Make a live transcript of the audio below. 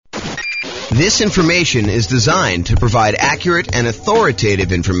This information is designed to provide accurate and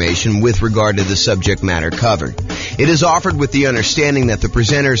authoritative information with regard to the subject matter covered. It is offered with the understanding that the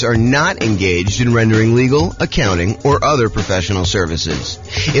presenters are not engaged in rendering legal, accounting, or other professional services.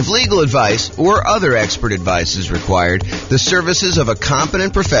 If legal advice or other expert advice is required, the services of a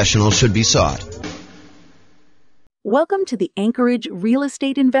competent professional should be sought. Welcome to the Anchorage Real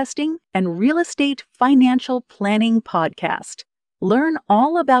Estate Investing and Real Estate Financial Planning Podcast. Learn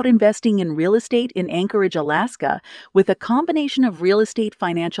all about investing in real estate in Anchorage, Alaska, with a combination of real estate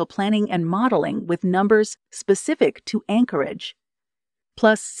financial planning and modeling with numbers specific to Anchorage.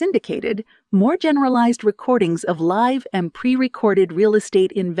 Plus syndicated, more generalized recordings of live and pre-recorded real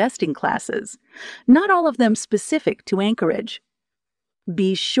estate investing classes, not all of them specific to Anchorage.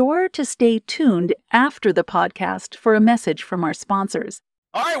 Be sure to stay tuned after the podcast for a message from our sponsors.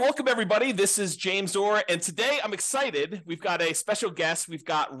 All right, welcome everybody. This is James Orr, and today I'm excited. We've got a special guest. We've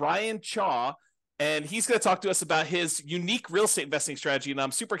got Ryan Chaw, and he's going to talk to us about his unique real estate investing strategy, and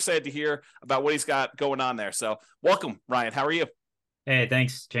I'm super excited to hear about what he's got going on there. So welcome, Ryan. How are you? Hey,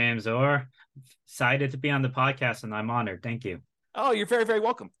 thanks, James Orr. Excited to be on the podcast, and I'm honored. Thank you. Oh, you're very, very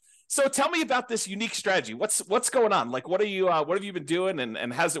welcome. So tell me about this unique strategy. What's going on? Like, what have you been doing,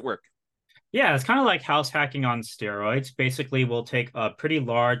 and how does it work? Yeah, it's kind of like house hacking on steroids. Basically, we'll take a pretty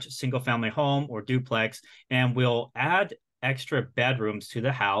large single-family home or duplex, and we'll add extra bedrooms to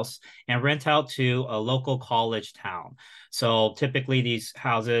the house and rent out to a local college town. So typically, these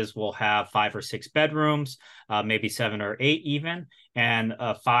houses will have 5 or 6 bedrooms, maybe 7 or 8 even, and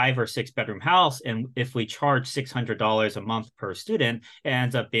a 5 or 6 bedroom house. And if we charge $600 a month per student, it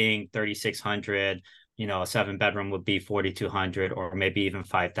ends up being $3,600. A 7-bedroom would be $4,200 or maybe even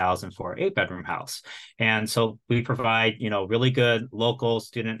 $5,000 for an 8-bedroom house. And so we provide, really good local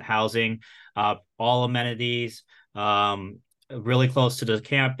student housing, all amenities, really close to the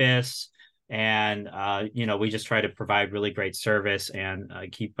campus. And, we just try to provide really great service and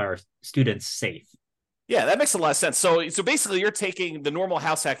keep our students safe. Yeah, that makes a lot of sense. So basically you're taking the normal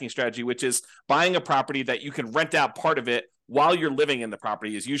house hacking strategy, which is buying a property that you can rent out part of it while you're living in the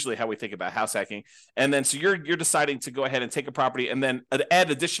property is usually how we think about house hacking. And then so you're deciding to go ahead and take a property and then add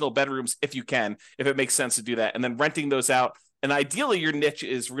additional bedrooms if you can, if it makes sense to do that, and then renting those out. And ideally your niche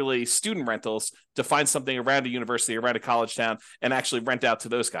is really student rentals, to find something around a university, around a college town, and actually rent out to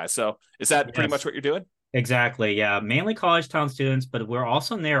those guys. So is that pretty much what you're doing? Exactly. Yeah. Mainly college town students, but we're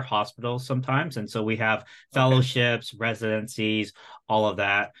also near hospitals sometimes. And so we have fellowships, residencies, all of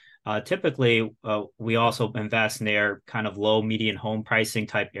that. Typically, we also invest near kind of low median home pricing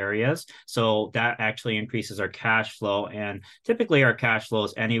type areas. So that actually increases our cash flow. And typically our cash flow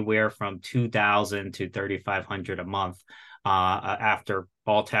is anywhere from $2,000 to $3,500 a month after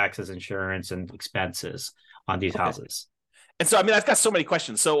all taxes, insurance, and expenses on these houses. And so, I've got so many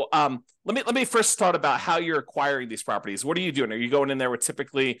questions. So let me first start about how you're acquiring these properties. What are you doing? Are you going in there with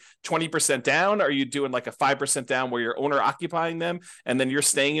typically 20% down? Are you doing like a 5% down where you're owner occupying them and then you're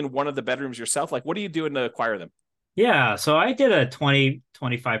staying in one of the bedrooms yourself? Like, what are you doing to acquire them? Yeah, so I did a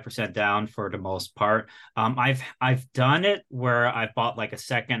 25% down for the most part. I've done it where I bought like a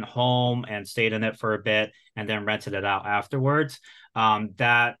second home and stayed in it for a bit and then rented it out afterwards.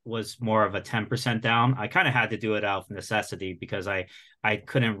 That was more of a 10% down. I kind of had to do it out of necessity because I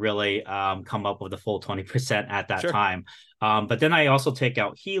couldn't really come up with the full 20% at that time. But then I also take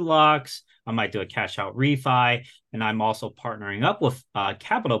out HELOCs. I might do a cash out refi, and I'm also partnering up with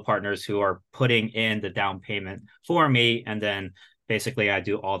capital partners who are putting in the down payment for me. And then basically I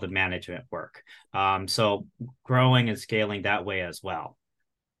do all the management work. So growing and scaling that way as well.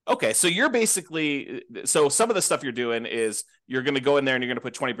 Okay, so you're basically, so some of the stuff you're doing is you're going to go in there and you're going to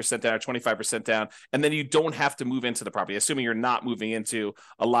put 20% down or 25% down, and then you don't have to move into the property, assuming you're not moving into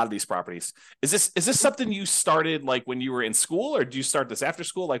a lot of these properties. Is this something you started like when you were in school, or did you start this after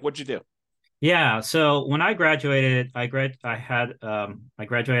school? Like, what'd you do? Yeah, so when I graduated, I graduated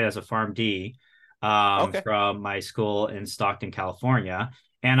as a PharmD from my school in Stockton, California.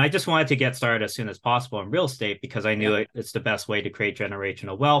 And I just wanted to get started as soon as possible in real estate because I knew it's the best way to create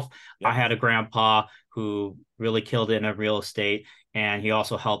generational wealth. I had a grandpa who really killed it in real estate, and he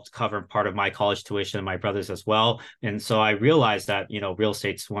also helped cover part of my college tuition and my brothers as well. And so I realized that, real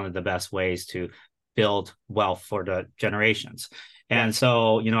estate's one of the best ways to build wealth for the generations. And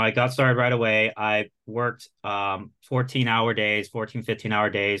so, I got started right away. I worked 15-hour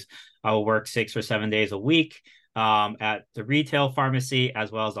days. I will work 6 or 7 days a week at the retail pharmacy as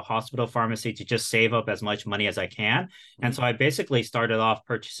well as the hospital pharmacy to just save up as much money as I can. And so I basically started off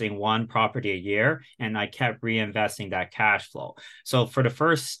purchasing one property a year, and I kept reinvesting that cash flow. So for the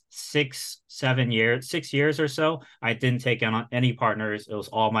first 6 years or so, I didn't take on any partners. It was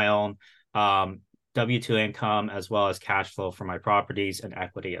all my own W-2 income, as well as cash flow for my properties and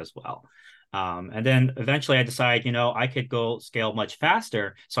equity as well. And then eventually I decided, I could go scale much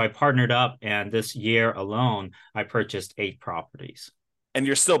faster. So I partnered up, and this year alone, I purchased 8 properties. And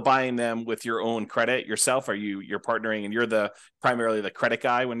you're still buying them with your own credit yourself? You're partnering and you're primarily the credit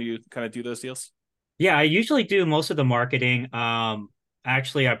guy when you kind of do those deals? Yeah, I usually do most of the marketing.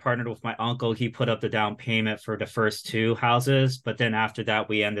 Actually, I partnered with my uncle. He put up the down payment for the first 2 houses, but then after that,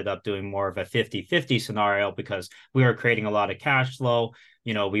 we ended up doing more of a 50-50 scenario because we were creating a lot of cash flow.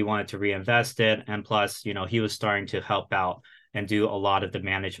 We wanted to reinvest it. And plus, he was starting to help out and do a lot of the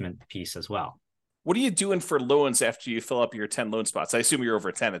management piece as well. What are you doing for loans after you fill up your 10 loan spots? I assume you're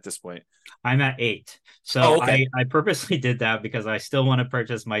over 10 at this point. I'm at 8. So okay. I purposely did that because I still want to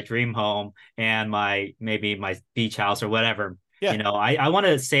purchase my dream home and maybe my beach house or whatever. Yeah. I want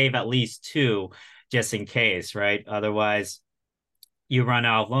to save at least 2 just in case, right? Otherwise, you run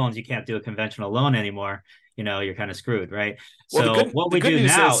out of loans. You can't do a conventional loan anymore. You're kind of screwed, right? Well, so what we do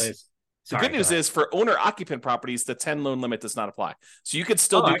now is the good news is for owner occupant properties, the 10 loan limit does not apply. So you could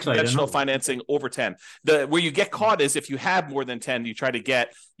still do conventional financing over 10. Where you get caught is if you have more than 10, you try to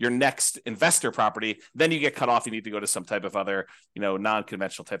get your next investor property, then you get cut off. You need to go to some type of other,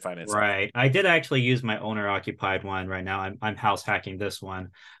 non-conventional type financing. Right. I did actually use my owner occupied one right now. I'm house hacking this one,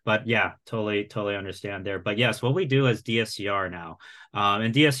 but yeah, totally understand there. But yes, what we do is DSCR now.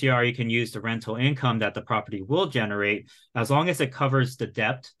 In DSCR, you can use the rental income that the property will generate as long as it covers the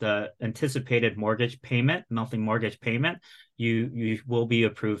debt, the anticipated mortgage payment, monthly mortgage payment. You will be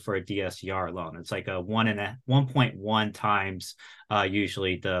approved for a DSCR loan. It's like a 1.1 times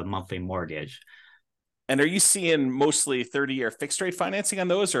usually the monthly mortgage. And are you seeing mostly 30-year fixed rate financing on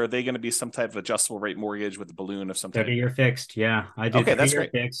those, or are they going to be some type of adjustable rate mortgage with a balloon of some type? 30-year fixed, yeah. I do 30-year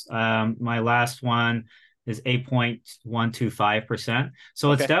fixed. My last one is 8.125%.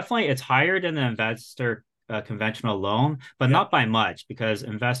 So it's higher than the investor conventional loan, but not by much, because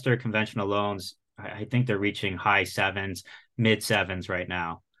investor conventional loans, I think they're reaching high 7s, mid 7s right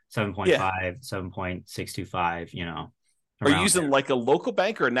now, 7.5, 7.625, Are you using like a local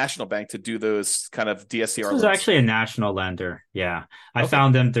bank or a national bank to do those kind of DSCR loans? This is actually a national lender. Yeah. I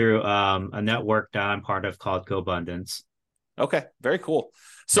found them through a network that I'm part of called GoBundance. Okay. Very cool.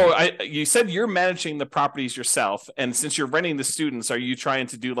 So you said you're managing the properties yourself. And since you're renting the students, are you trying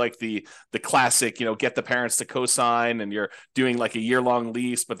to do like the classic, get the parents to co-sign, and you're doing like a year-long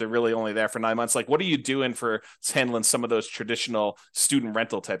lease, but they're really only there for 9 months? Like, what are you doing for handling some of those traditional student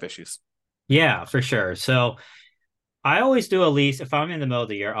rental type issues? Yeah, for sure. So I always do a lease. If I'm in the middle of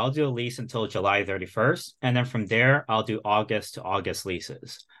the year, I'll do a lease until July 31st. And then from there, I'll do August to August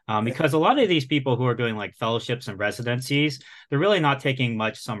leases. Because a lot of these people who are doing like fellowships and residencies, they're really not taking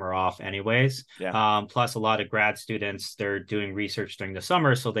much summer off anyways. Yeah. Plus a lot of grad students, they're doing research during the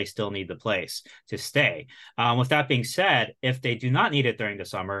summer, so they still need the place to stay. With that being said, if they do not need it during the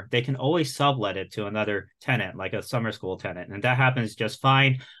summer, they can always sublet it to another tenant, like a summer school tenant. And that happens just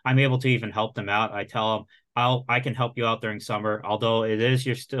fine. I'm able to even help them out. I tell them, I can help you out during summer, although it is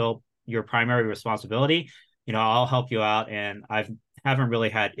your primary responsibility. I'll help you out, and haven't really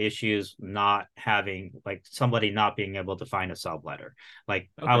had issues not having like somebody not being able to find a subletter.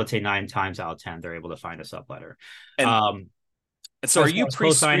 Like I would say 9 times out of 10, they're able to find a subletter. And so are you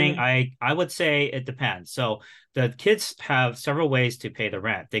co-signing? I would say it depends. So the kids have several ways to pay the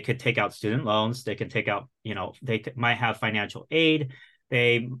rent. They could take out student loans. They can take out, might have financial aid.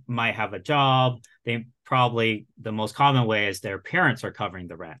 They might have a job. The most common way is their parents are covering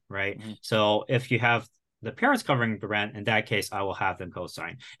the rent, right? Mm-hmm. So if you have the parents covering the rent, in that case, I will have them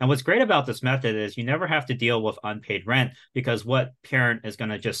co-sign. And what's great about this method is you never have to deal with unpaid rent, because what parent is going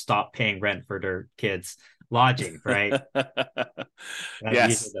to just stop paying rent for their kids' lodging, right?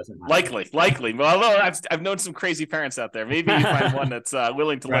 Yes, likely. Well, I've known some crazy parents out there. Maybe you find one that's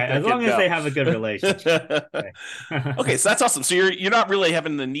willing to let their kid go. As long as they have a good relationship. Okay, so that's awesome. So you're not really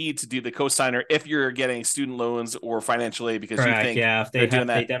having the need to do the co-signer if you're getting student loans or financial aid, because you think if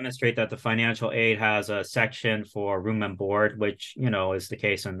they demonstrate that the financial aid has a section for room and board, which is the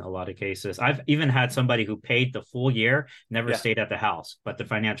case in a lot of cases. I've even had somebody who paid the full year, never stayed at the house, but the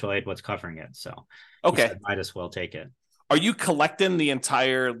financial aid was covering it. So said, might as well take it. Are you collecting the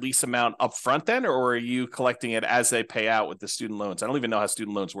entire lease amount up front then, or are you collecting it as they pay out with the student loans? I don't even know how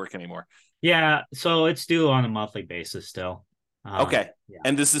student loans work anymore. Yeah, so it's due on a monthly basis still. Yeah.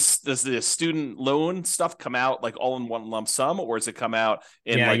 And does the student loan stuff come out like all in one lump sum, or does it come out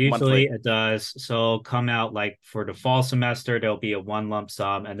in usually monthly? It does. So come out like for the fall semester, there'll be a one lump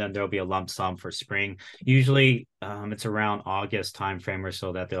sum, and then there'll be a lump sum for spring. Usually it's around August timeframe or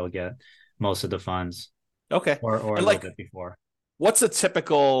so that they'll get most of the funds. Okay. Or a little bit before. What's a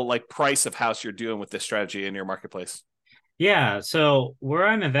typical like price of house you're doing with this strategy in your marketplace? Yeah, so where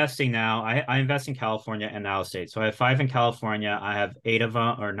I'm investing now, I invest in California and out of state. So I have 5 in California. I have 8 of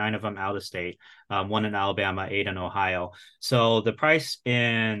them or 9 of them out of state, 1 in Alabama, 8 in Ohio. So the price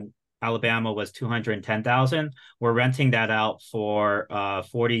in Alabama was 210,000. We're renting that out for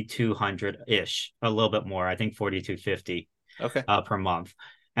 4,200 ish, a little bit more. I think 4,250 Okay. per month.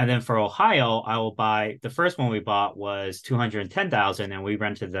 And then for Ohio, I will buy the first one we bought was 210,000, and we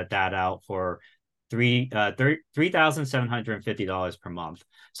rented that out for $3,750 per month.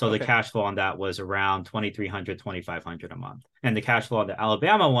 So the Okay. cash flow on that was around 2,300, 2,500 a month. And the cash flow on the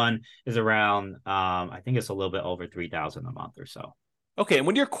Alabama one is around I think it's a little bit over 3,000 a month or so. Okay. And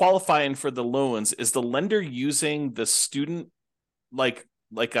when you're qualifying for the loans, is the lender using the student like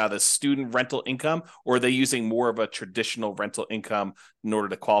the student rental income, or are they using more of a traditional rental income in order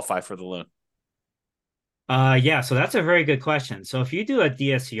to qualify for the loan? Yeah, so that's a very good question. So if you do a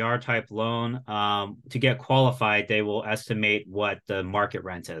DSCR type loan, to get qualified, they will estimate what the market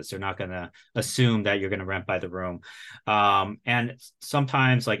rent is. They're not going to assume that you're going to rent by the room. And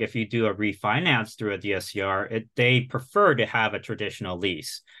sometimes, like if you do a refinance through a DSCR, they prefer to have a traditional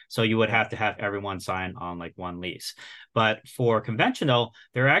lease. So you would have to have everyone sign on like one lease. But for conventional,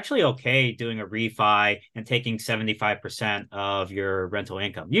 they're actually okay doing a refi and taking 75% of your rental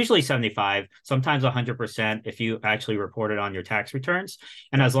income. Usually 75, sometimes 100% if you actually report it on your tax returns.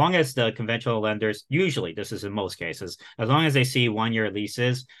 And as long as the conventional lenders, usually this is in most cases, as long as they see 1 year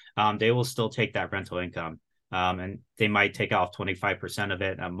leases, they will still take that rental income. And they might take off 25% of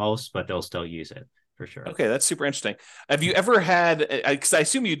it at most, but they'll still use it. For sure. Okay, that's super interesting. Have you ever had, because I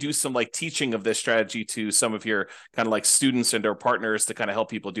assume you do some like teaching of this strategy to some of your kind of like students and or partners to kind of help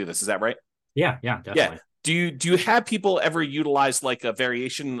people do this. Is that right? Yeah, definitely. Yeah. Do you have people ever utilize like a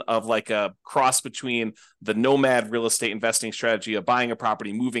variation of like a cross between the nomad real estate investing strategy of buying a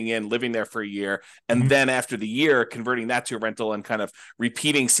property, moving in, living there for a year, and then after the year converting that to a rental and kind of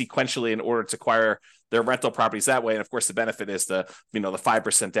repeating sequentially in order to acquire their rental properties that way? And of course, the benefit is the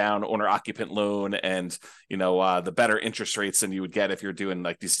 5% down owner occupant loan, and the better interest rates than you would get if you're doing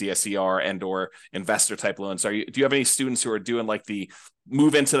like these DSCR and or investor type loans. Do you have any students who are doing like the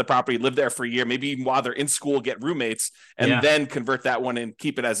move into the property, live there for a year, maybe even while they're in school, get roommates, and then convert that one and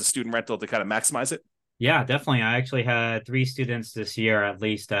keep it as a student rental to kind of maximize it? Yeah, definitely. I actually had 3 students this year at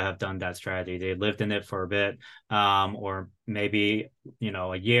least that have done that strategy. They lived in it for a bit, or maybe,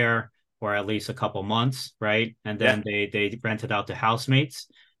 a year or at least a couple months, right? And then they rented out to housemates.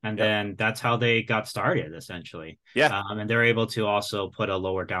 And then that's how they got started, essentially. Yeah. And they're able to also put a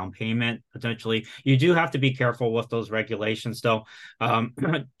lower down payment, potentially. You do have to be careful with those regulations, though.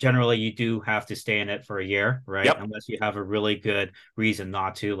 Generally, you do have to stay in it for a year, right? Yep. Unless you have a really good reason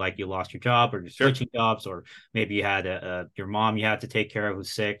not to, like you lost your job or you're switching jobs, or maybe you had your mom you had to take care of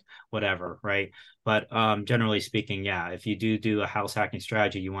who's sick, whatever, right? But generally speaking, yeah, if you do a house hacking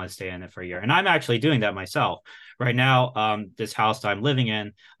strategy, you want to stay in it for a year. And I'm actually doing that myself. Right now, this house that I'm living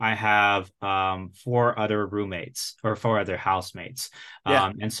in, I have 4 other roommates or 4 other housemates.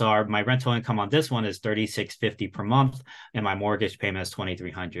 And so my rental income on this one is $3,650 per month, and my mortgage payment is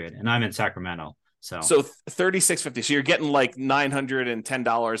 $2,300. And I'm in Sacramento. So $3,650. So you're getting like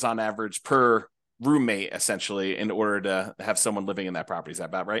 $910 on average per roommate, essentially, in order to have someone living in that property. Is that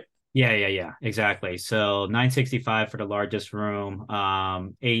about right? Yeah, exactly. So 965 for the largest room,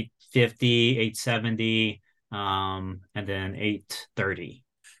 850, 870, and then 830.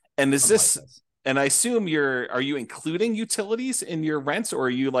 And is this, and I assume are you including utilities in your rents, or are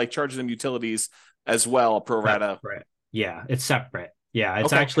you like charging them utilities as well, pro rata? Separate. Yeah, it's separate. Yeah,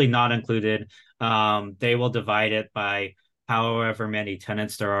 it's actually not included. They will divide it by however many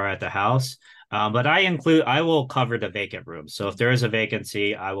tenants there are at the house. But I will cover the vacant room. So if there is a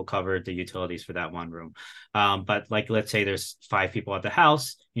vacancy, I will cover the utilities for that one room. But like, let's say there's 5 people at the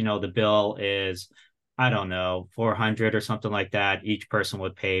house, the bill is, I don't know, 400 or something like that. Each person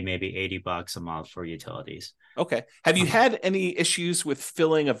would pay maybe $80 a month for utilities. Okay. Have you had any issues with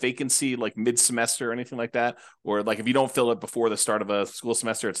filling a vacancy like mid-semester or anything like that? Or like if you don't fill it before the start of a school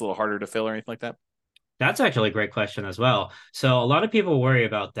semester, it's a little harder to fill or anything like that? That's actually a great question as well. So a lot of people worry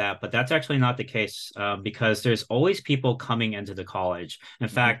about that, but that's actually not the case, because there's always people coming into the college. In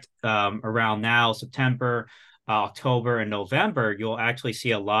fact, around now, September, October, and November, you'll actually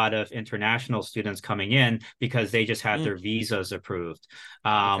see a lot of international students coming in because they just had their visas approved.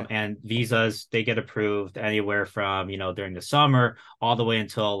 And visas, they get approved anywhere from, during the summer all the way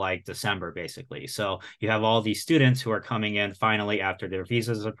until like December, basically. So you have all these students who are coming in finally after their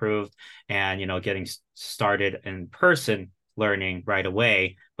visas approved and, getting started in person learning right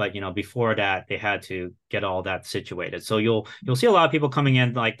away. But before that, they had to get all that situated. So you'll see a lot of people coming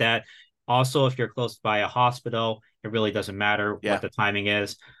in like that. Also, if you're close by a hospital, it really doesn't matter what the timing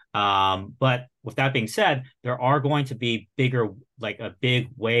is. But with that being said, there are going to be like a big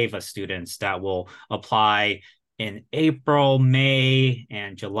wave of students that will apply in April, May,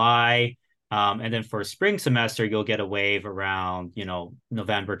 and July. And then for spring semester, you'll get a wave around,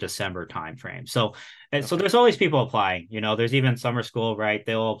 November, December timeframe. So there's always people applying. There's even summer school, right?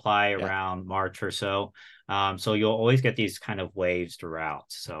 They'll apply around March or so. So you'll always get these kind of waves throughout.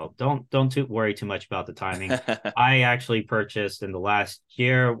 So don't worry too much about the timing. I actually purchased in the last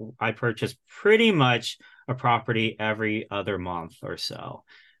year, I purchased pretty much a property every other month or so.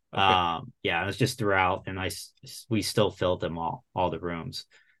 It was just throughout, and we still filled them all the rooms.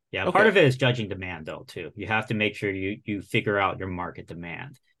 Yeah, part of it is judging demand, though, too. You have to make sure you figure out your market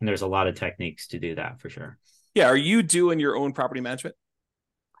demand. And there's a lot of techniques to do that for sure. Yeah. Are you doing your own property management?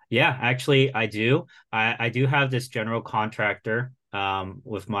 Yeah, actually, I do. I do have this general contractor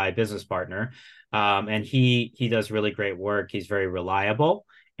with my business partner, and he does really great work. He's very reliable.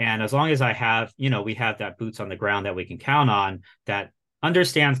 And as long as I have, we have that boots on the ground that we can count on, that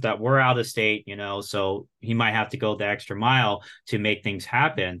understands that we're out of state, so he might have to go the extra mile to make things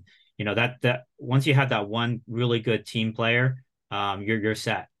happen. That once you have that one really good team player, you're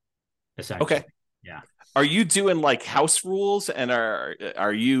set, essentially. Okay. Yeah. Are you doing like house rules, and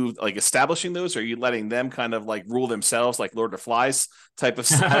are you like establishing those? Or are you letting them kind of like rule themselves, like Lord of the Flies type of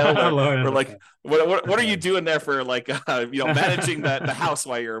style, or like what are you doing there for like managing the house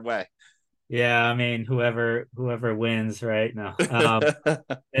while you're away? Yeah, I mean, whoever wins, right? No.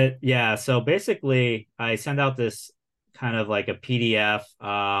 So basically I send out this kind of like a PDF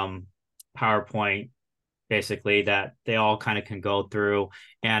PowerPoint, basically, that they all kind of can go through,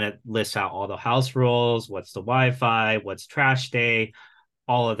 and it lists out all the house rules, what's the Wi-Fi, what's trash day,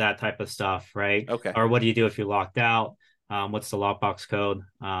 all of that type of stuff, right? Okay. Or what do you do if you're locked out? What's the lockbox code?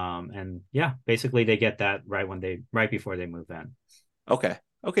 And yeah, basically they get that right before they move in. Okay,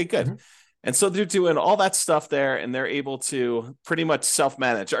 good. Mm-hmm. And so they're doing all that stuff there, and they're able to pretty much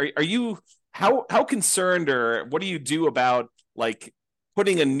self-manage. Are you how concerned, or what do you do about like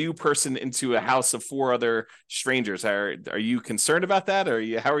putting a new person into a house of 4 other strangers? Are you concerned about that, or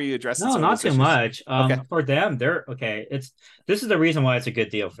how are you addressing? No, not too issues? much. For them, they're okay. This is the reason why it's a good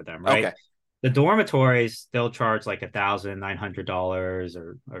deal for them, right? Okay. The dormitories, they'll charge like $1,900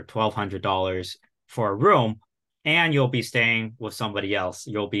 or $1,200 for a room, and you'll be staying with somebody else.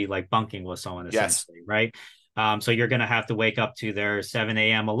 You'll be like bunking with someone, essentially, right? So you're going to have to wake up to their 7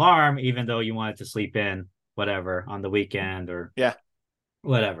 a.m. alarm, even though you wanted to sleep in whatever on the weekend or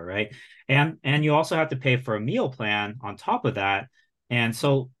whatever, right? And you also have to pay for a meal plan on top of that. And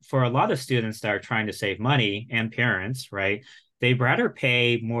so for a lot of students that are trying to save money, and parents, right, they'd rather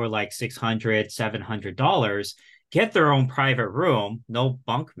pay more like $600, $700, get their own private room, no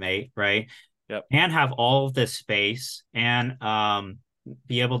bunkmate, right? Yep. And have all of this space, and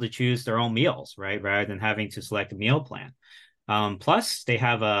be able to choose their own meals, right? Rather than having to select a meal plan. Plus, they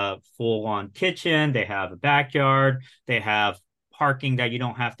have a full-on kitchen, they have a backyard, they have parking that you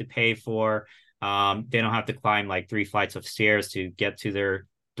don't have to pay for. They don't have to climb like 3 flights of stairs to get to their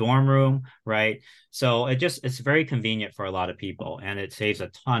dorm room, right? So it's very convenient for a lot of people, and it saves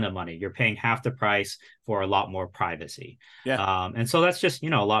a ton of money. You're paying half the price for a lot more privacy. And so that's just,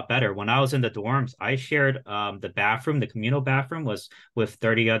 a lot better. When I was in the dorms, I shared the bathroom. The communal bathroom was with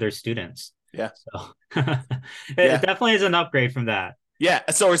 30 other students. So it definitely is an upgrade from that. Yeah.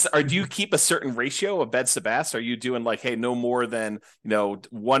 So do you keep a certain ratio of beds to baths? Are you doing like, hey, no more than, 2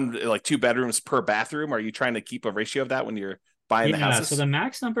 bedrooms per bathroom? Are you trying to keep a ratio of that when you're buying the houses? So the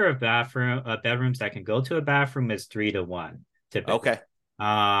max number of bedrooms that can go to a bathroom is 3 to 1 typically. Okay.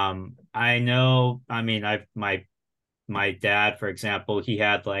 I know, I mean, my dad, for example, he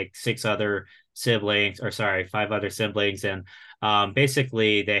had like 5 other siblings, and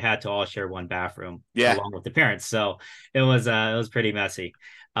basically they had to all share one bathroom along with the parents. So it was pretty messy.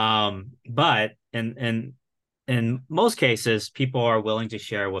 But in most cases, people are willing to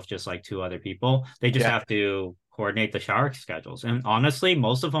share with just like 2 other people. They just have to coordinate the shower schedules. And honestly,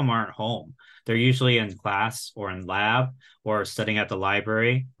 most of them aren't home. They're usually in class or in lab or studying at the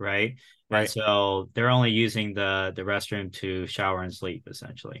library, right? And so they're only using the restroom to shower and sleep,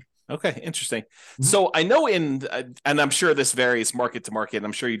 essentially. Okay, interesting. Mm-hmm. So I know and I'm sure this varies market to market, and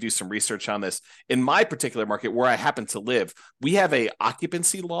I'm sure you do some research on this. In my particular market where I happen to live, we have a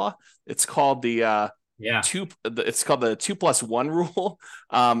occupancy law. It's called the it's called the 2+1 rule.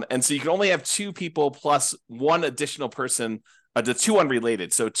 And so you can only have 2 people plus 1 additional person, the 2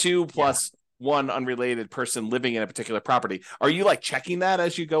 unrelated. So 2 plus one unrelated person living in a particular property. Are you like checking that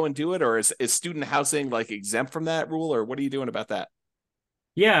as you go and do it, or is student housing like exempt from that rule, or what are you doing about that?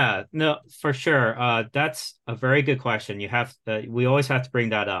 Yeah, no, for sure. That's a very good question. We always have to bring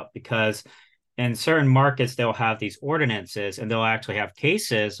that up because in certain markets, they'll have these ordinances and they'll actually have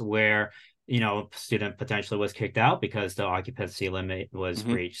cases where, student potentially was kicked out because the occupancy limit was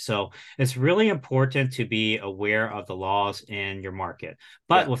breached. So it's really important to be aware of the laws in your market.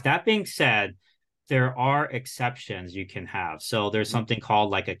 But with that being said, there are exceptions you can have. So there's something called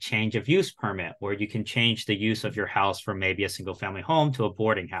like a change of use permit, where you can change the use of your house from maybe a single family home to a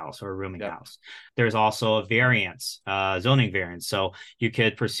boarding house or a rooming house. There's also a variance, zoning variance. So you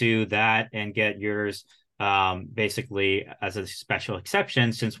could pursue that and get yours basically as a special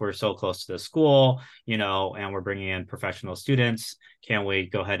exception, since we're so close to the school, and we're bringing in professional students. Can we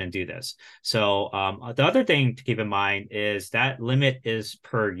go ahead and do this? So the other thing to keep in mind is that limit is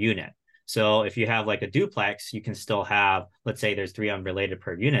per unit. So if you have like a duplex, you can still have, let's say there's 3 unrelated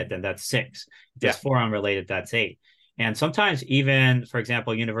per unit, then that's 6. If there's 4 unrelated, that's 8. And sometimes even, for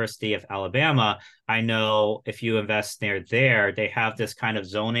example, University of Alabama, I know if you invest near there, they have this kind of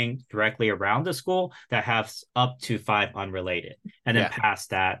zoning directly around the school that has up to 5 unrelated. And then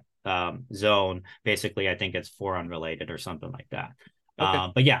past that zone, basically, I think it's 4 unrelated or something like that.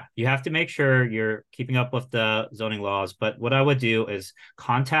 Okay. But yeah, you have to make sure you're keeping up with the zoning laws. But what I would do is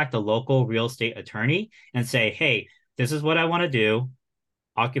contact a local real estate attorney and say, hey, this is what I want to do.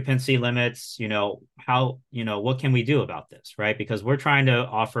 Occupancy limits, what can we do about this, right? Because we're trying to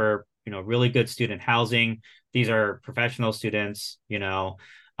offer, really good student housing. These are professional students,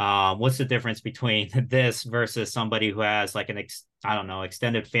 what's the difference between this versus somebody who has like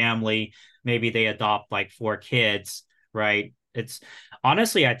extended family, maybe they adopt like 4 kids, right? It's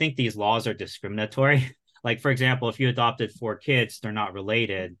honestly, I think these laws are discriminatory. Like, for example, if you adopted 4 kids, they're not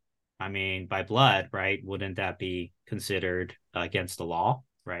related. I mean, by blood, right? Wouldn't that be considered against the law,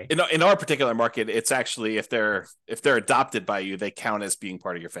 right? In our particular market, it's actually if they're adopted by you, they count as being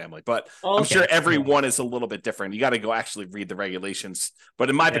part of your family. But I'm sure everyone is a little bit different. You got to go actually read the regulations.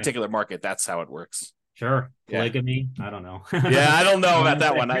 But in my particular market, that's how it works. Sure. Polygamy. I don't know. I don't know about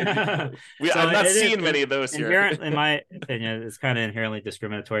that one. I'm not seeing many of those here. In my opinion, it's kind of inherently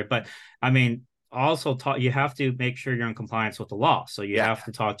discriminatory. But I mean, also you have to make sure you're in compliance with the law. So you have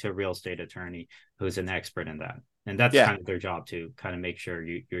to talk to a real estate attorney who's an expert in that. And that's kind of their job, to kind of make sure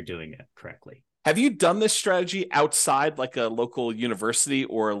you're doing it correctly. Have you done this strategy outside like a local university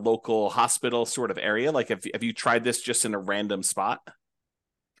or a local hospital sort of area? Like have you tried this just in a random spot?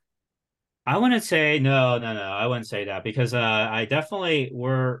 I wouldn't say no. I wouldn't say that, because I definitely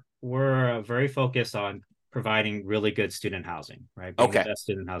we're very focused on providing really good student housing, right? Being the best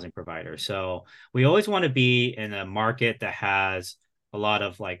student housing provider. So we always want to be in a market that has a lot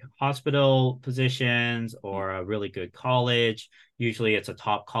of like hospital positions or a really good college. Usually it's a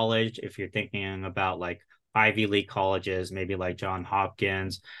top college. If you're thinking about like Ivy League colleges, maybe like Johns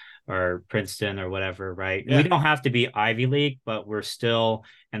Hopkins or Princeton or whatever, right? We don't have to be Ivy League, but we're still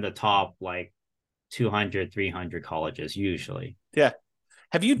in the top like 200, 300 colleges usually. Yeah.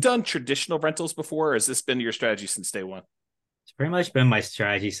 Have you done traditional rentals before, or has this been your strategy since day one? It's pretty much been my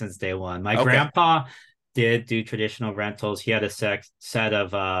strategy since day one. My grandpa did do traditional rentals. He had a set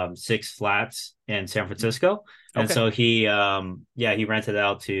of 6 flats in San Francisco. And so he rented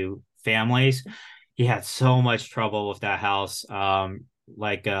out to families. He had so much trouble with that house.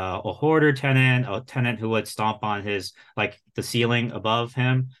 Like a hoarder tenant, a tenant who would stomp on his, like the ceiling above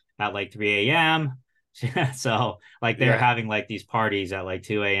him at like 3 a.m. So like they're having like these parties at like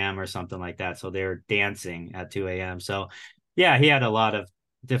 2 a.m. or something like that. So they're dancing at 2 a.m. So yeah, he had a lot of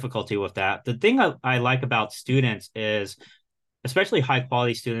difficulty with that. The thing I like about students is, especially high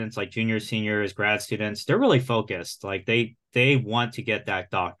quality students like juniors, seniors, grad students, they're really focused. Like they want to get that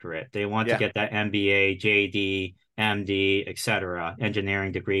doctorate. They want to get that MBA, JD, MD, etc.,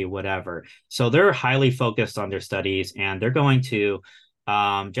 engineering degree, whatever. So they're highly focused on their studies, and they're going to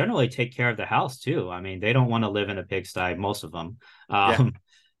generally take care of the house too. I mean, they don't want to live in a pigsty, most of them.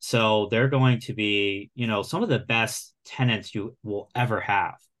 So they're going to be, some of the best tenants you will ever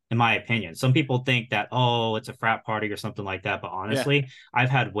have, in my opinion. Some people think that, oh, it's a frat party or something like that. But honestly, I've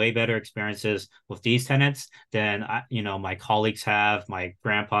had way better experiences with these tenants than, my colleagues have, my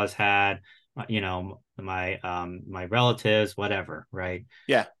grandpa's had, my relatives, whatever. Right.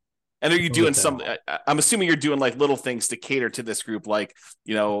 Yeah. And are you doing some, I'm assuming you're doing like little things to cater to this group, like,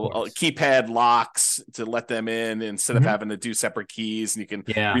 keypad locks to let them in instead of having to do separate keys, and you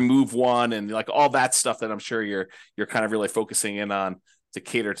can remove one and like all that stuff that I'm sure you're kind of really focusing in on. to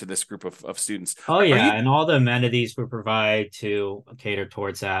cater to this group of students. Oh Are yeah, you and all the amenities we provide to cater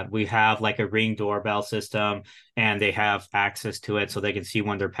towards that. We have like a Ring doorbell system, and they have access to it so they can see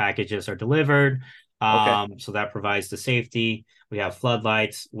when their packages are delivered. okay? So that provides the safety. We have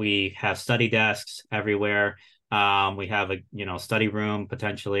floodlights. We have study desks everywhere. We have a study room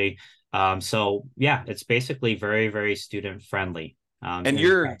potentially. So yeah, it's basically very, very student friendly, And and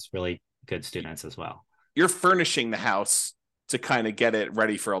that's really good students as well. you're furnishing the house to kind of get it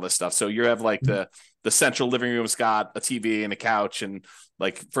ready for all this stuff. So you have like the central living room's got a TV and a couch and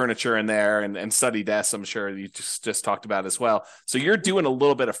like furniture in there and study desks. I'm sure you just talked about as well. So you're doing a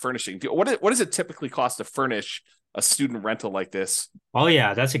little bit of furnishing. What does it typically cost to furnish a student rental like this? Oh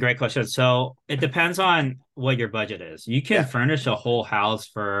yeah, that's a great question. So it depends on what your budget is. You can Yeah. furnish a whole house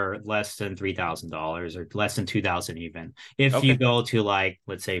for less than $3,000 or less than 2,000 even. If you Okay. go to like,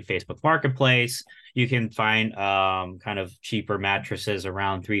 let's say Facebook Marketplace, you can find kind of cheaper mattresses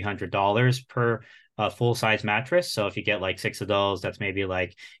around $300 per full size mattress. So if you get like six of those, that's maybe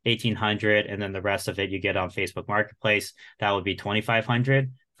like 1,800, and then the rest of it you get on Facebook Marketplace, that would be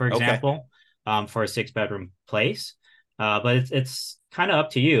 2,500, for Okay. example, for a 6 bedroom place. But it's kind of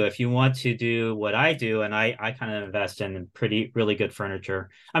up to you if you want to do what I do, and I kind of invest in really good furniture.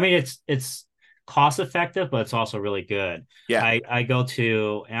 I mean, it's cost effective, but it's also really good. Yeah. I go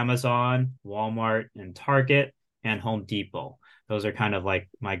to Amazon, Walmart, and Target and Home Depot. Those are kind of like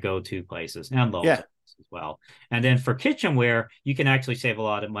my go-to places, and Lowe's Yeah. as well. And then for kitchenware, you can actually save a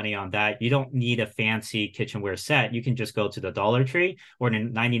lot of money on that. You don't need a fancy kitchenware set. You can just go to the Dollar Tree or the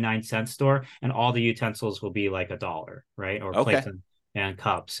 99-cent store, and all the utensils will be like $1, right? Or plates Okay. and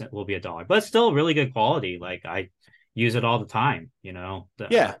cups will be $1, but it's still really good quality. Like I use it all the time,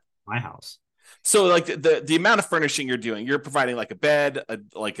 Yeah. my house. So like the amount of furnishing you're doing, you're providing like a bed,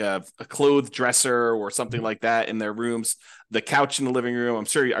 a clothes dresser or something like that in their rooms, the couch in the living room. I'm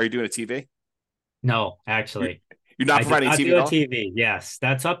sure. Are you doing a TV? No, You're, actually, you're not I do providing a not TV at do a all? TV. Yes,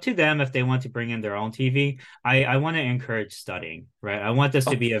 that's up to them if they want to bring in their own TV. I want to encourage studying, right? I want this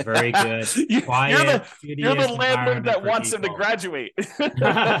to be a very good, You're the quiet, you're the studious landlord environment that for wants them to people. graduate.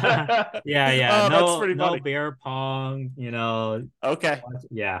 Yeah. Oh, that's No, pretty no funny. bear pong, Okay.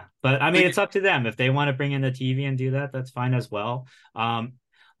 Yeah. But I So mean, it's up to them. If they want to bring in the TV and do that, that's fine as well.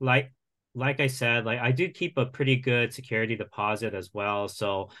 Like like I said, like I do keep a pretty good security deposit as well.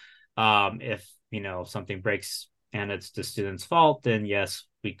 So if something breaks and it's the student's fault, then yes,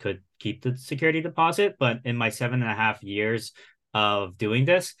 we could keep the security deposit. But in my 7.5 years of doing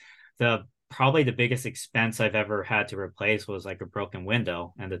this, the probably the biggest expense I've ever had to replace was like a broken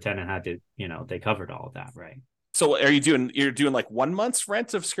window, and the tenant had to, they covered all of that, right? so you're doing like 1 month's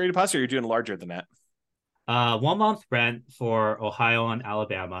rent of security deposit, or you're doing larger than that? 1 month rent for Ohio and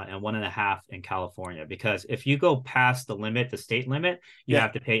Alabama, and 1.5 in California. Because if you go past the limit, the state limit, you Yeah.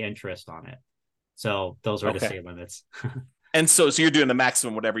 have to pay interest on it. So those are the Okay. state limits. And so you're doing the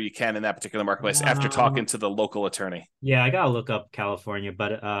maximum whatever you can in that particular marketplace after Uh, talking to the local attorney. yeah, I gotta look up California,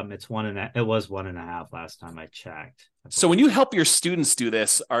 but it was 1.5 last time I checked, I So when believe. you help your students do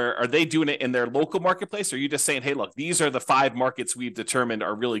this, are they doing it in their local marketplace? Or are you just saying, hey, look, these are the 5 markets we've determined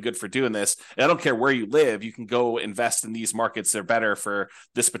are really good for doing this. And I don't care where you live, you can go invest in these markets. They're better for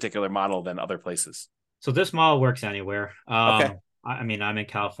this particular model than other places. So this model works anywhere. Okay. I mean, I'm in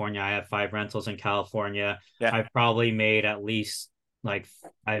California. I have 5 rentals in California. Yeah. I've probably made at least like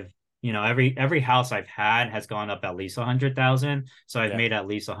I've every house I've had has gone up at least 100,000. So I've Yeah. made at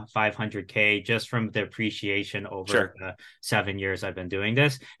least 500K just from the appreciation over Sure. the 7 years I've been doing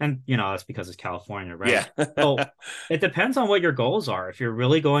this. And that's because it's California, right? Yeah. So it depends on what your goals are. If you're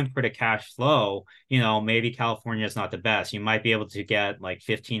really going for the cash flow, maybe California is not the best. You might be able to get like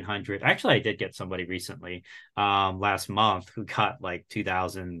 1,500. Actually, I did get somebody recently, last month, who got like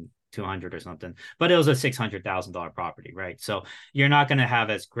 2,200 or something, but it was a $600,000 property, right? So you're not going to have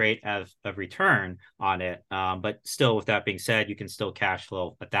as great of a return on it. But still, with that being said, you can still cash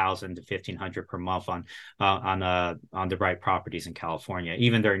flow 1,000 to 1,500 per month on the right properties in California,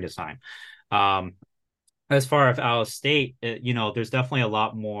 even during this time. As far as out of state, there's definitely a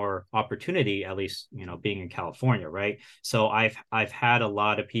lot more opportunity, at least, being in California, right? So I've had a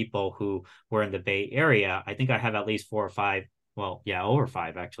lot of people who were in the Bay Area. I think I have at least 4 or 5, well, yeah, over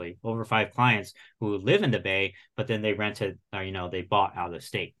 5 actually, over 5 clients who live in the Bay, but then they rented, they bought out of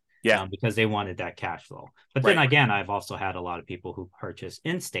state. Yeah. Because they wanted that cash flow. But then Right. again, I've also had a lot of people who purchase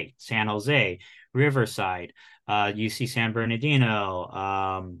in state, San Jose, Riverside, UC San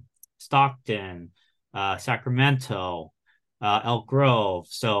Bernardino, Stockton, Sacramento, Elk Grove.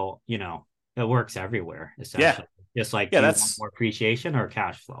 So, it works everywhere, Yeah. essentially. Just like, Yeah. do you want That's more appreciation or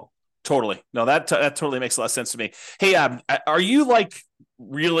cash flow? Totally. No, that totally makes a lot of sense to me. Hey, are you like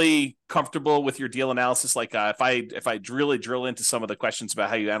really comfortable with your deal analysis? Like, if I really drill into some of the questions about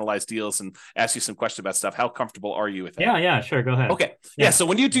how you analyze deals and ask you some questions about stuff, how comfortable are you with that? Yeah, sure. Go ahead. Okay. Yeah. So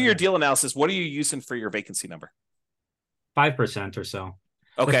when you do your deal analysis, what are you using for your vacancy number? 5% or so.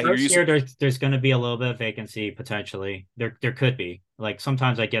 Okay. The first year, there's going to be a little bit of vacancy potentially. There could be. Like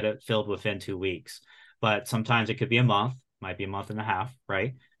sometimes I get it filled within 2 weeks, but sometimes it could be a month, might be a month and a half,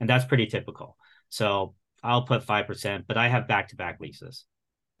 right? And that's pretty typical. So I'll put 5%, but I have back-to-back leases.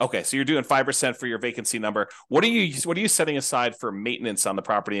 Okay, so you're doing 5% for your vacancy number. What are you setting aside for maintenance on the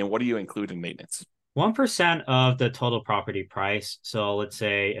property, and what do you include in maintenance? 1% of the total property price. So let's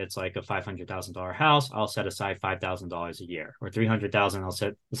say it's like a $500,000 house. I'll set aside $5,000 a year, or 300,000. I'll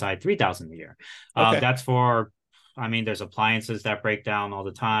set aside 3,000 a year. Okay. That's for, I mean, there's appliances that break down all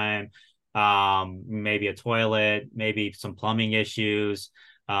the time. Maybe a toilet, maybe some plumbing issues.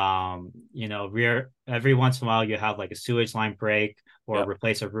 Every once in a while you have like a sewage line break, or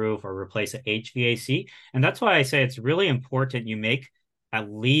replace a roof, or replace an HVAC. And that's why I say it's really important you make at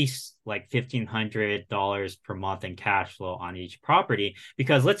least like $1,500 per month in cash flow on each property.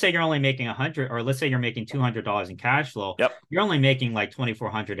 Because let's say you're only making 100, or let's say you're making $200 in cash flow. You're only making like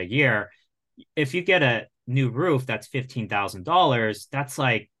 2,400 a year. If you get a new roof, that's $15,000. That's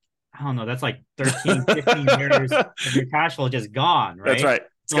like, I don't know, that's like 13, 15 years of your cash flow just gone, right? That's right.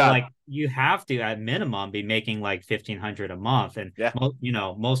 So like you have to at minimum be making like 1,500 a month, and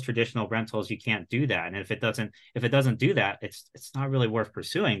most traditional rentals you can't do that. And if it doesn't do that, it's not really worth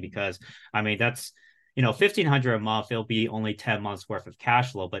pursuing, because I mean that's 1,500 a month, it'll be only 10 months worth of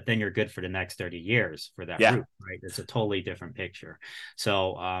cash flow, but then you're good for the next 30 years for that roof, right? It's a totally different picture.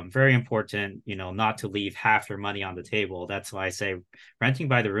 So very important, not to leave half your money on the table. That's why I say renting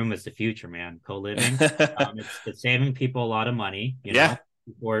by the room is the future, man. Co-living, it's saving people a lot of money,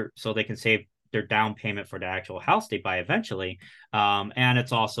 or so they can save their down payment for the actual house they buy eventually. And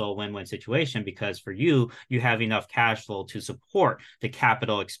it's also a win-win situation, because for you have enough cash flow to support the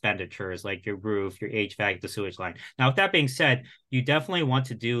capital expenditures like your roof, your HVAC, the sewage line. Now, with that being said, you definitely want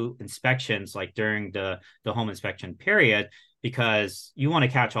to do inspections like during the home inspection period, because you want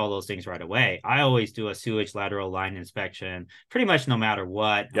to catch all those things right away. I always do a sewage lateral line inspection pretty much no matter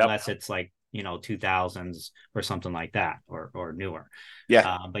what, unless it's like 2000s or something like that, or newer.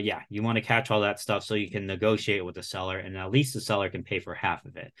 But you want to catch all that stuff so you can negotiate with the seller, and at least the seller can pay for half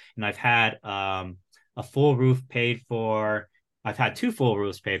of it. And I've had a full roof paid for. I've had 2 full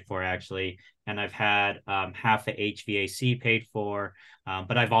roofs paid for, actually, and I've had half the HVAC paid for,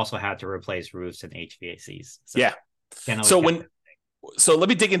 but I've also had to replace roofs and HVACs. So let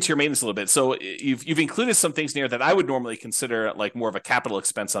me dig into your maintenance a little bit. So you've included some things in here that I would normally consider like more of a capital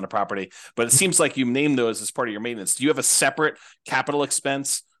expense on a property, but it seems like you named those as part of your maintenance. Do you have a separate capital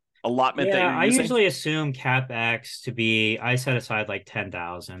expense allotment that you're using? I usually assume CapEx to be, I set aside like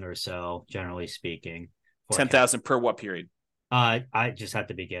 10,000 or so, generally speaking. 10,000 per what period? I just at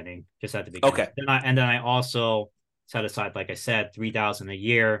the beginning. Okay. And then I also set aside, like I said, 3,000 a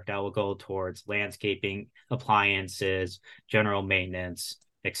year that will go towards landscaping, appliances, general maintenance,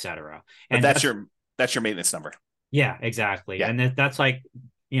 etc. And that's your maintenance number. Yeah, exactly. Yeah. And that's like,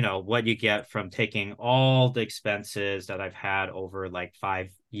 what you get from taking all the expenses that I've had over like 5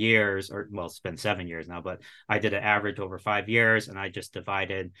 years, or well, it's been 7 years now, but I did an average over 5 years, and I just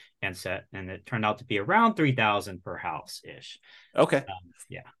divided and set, and it turned out to be around 3,000 per house ish. Okay.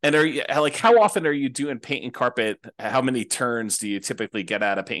 And how often are you doing paint and carpet? How many turns do you typically get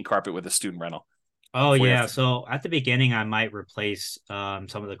out of paint and carpet with a student rental? Oh, yeah. So at the beginning, I might replace some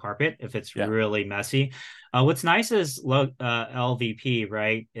of the carpet if it's really messy. What's nice is LVP,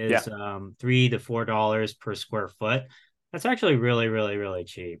 right, is $3 to $4 per square foot. That's actually really, really, really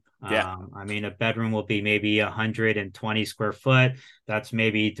cheap. I mean, a bedroom will be maybe 120 square foot. That's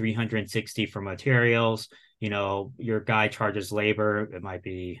maybe 360 for materials. Your guy charges labor. It might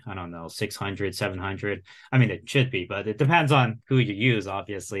be, I don't know, 600, 700. I mean, it should be, but it depends on who you use,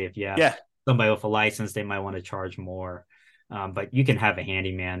 obviously. If you have somebody with a license, they might want to charge more. But you can have a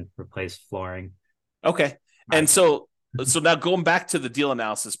handyman replace flooring. Okay. And so now going back to the deal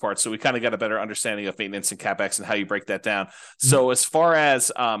analysis part, so we kind of got a better understanding of maintenance and CapEx and how you break that down. So as far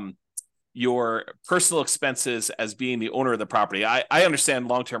as your personal expenses as being the owner of the property, I understand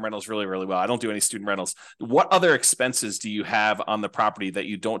long-term rentals really, really well. I don't do any student rentals. What other expenses do you have on the property that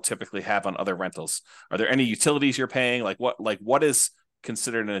you don't typically have on other rentals? Are there any utilities you're paying? What is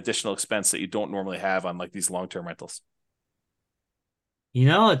considered an additional expense that you don't normally have on like these long-term rentals?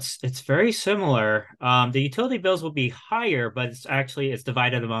 It's very similar. The utility bills will be higher, but it's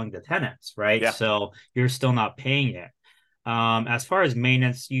divided among the tenants, right? So you're still not paying it. As far as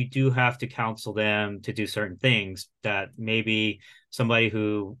maintenance, you do have to counsel them to do certain things that maybe somebody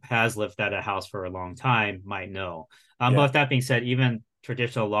who has lived at a house for a long time might know. But Yeah. with that being said, even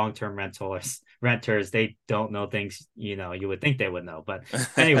traditional long-term renters, they don't know things, you would think they would know. But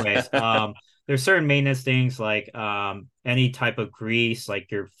anyways, there's certain maintenance things like any type of grease,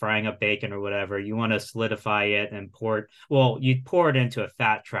 like you're frying up bacon or whatever, you want to solidify it and you pour it into a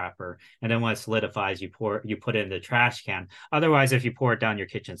fat trapper, and then when it solidifies, you put it in the trash can. Otherwise, if you pour it down your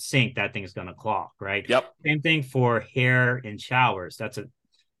kitchen sink, that thing's going to clog, right? Yep. Same thing for hair in showers.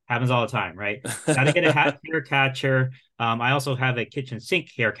 Happens all the time, right? Got to get a hair catcher. I also have a kitchen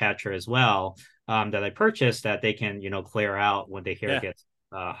sink hair catcher as well, that I purchased, that they can, clear out when the hair gets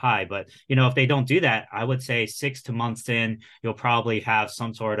high. But if they don't do that, I would say 6 to months in, you'll probably have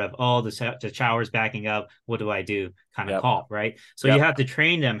some sort of, the shower's backing up. What do I do? Kind of call, right? So you have to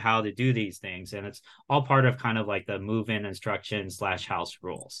train them how to do these things, and it's all part of kind of like the move-in instructions / house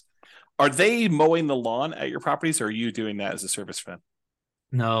rules. Are they mowing the lawn at your properties, or are you doing that as a service for them?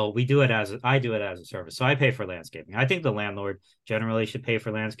 No, I do it as a service. So I pay for landscaping. I think the landlord generally should pay for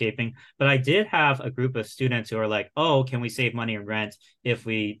landscaping, but I did have a group of students who are like, "Oh, can we save money in rent if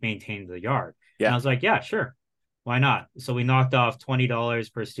we maintain the yard?" Yeah. And I was like, "Yeah, sure. Why not?" So we knocked off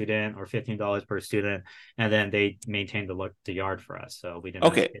 $20 per student or $15 per student, and then they maintained the yard for us. So we didn't.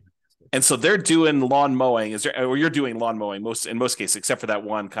 Okay. And so they're doing lawn mowing. Or you're doing lawn mowing in most cases, except for that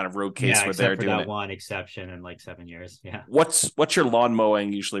one kind of road case where they're doing that one exception in like 7 years. Yeah. What's your lawn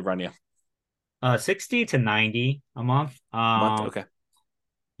mowing usually run you? 60 to 90 a month. Okay.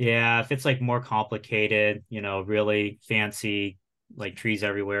 Yeah, if it's like more complicated, really fancy, like trees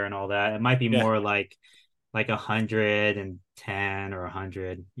everywhere and all that, it might be more like 110 or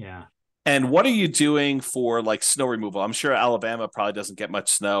 100. Yeah. And what are you doing for like snow removal? I'm sure Alabama probably doesn't get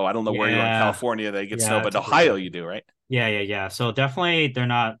much snow. I don't know where you are in California they get snow, but Ohio you do, right? Yeah. So definitely they're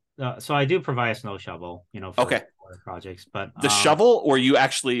not. So I do provide a snow shovel, for water projects, but the shovel, or you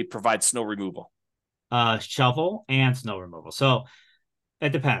actually provide snow removal? Shovel and snow removal. So it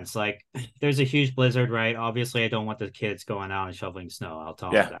depends. Like, there's a huge blizzard, right? Obviously, I don't want the kids going out and shoveling snow. I'll tell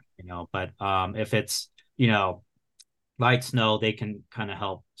them that, But if it's light snow, they can kind of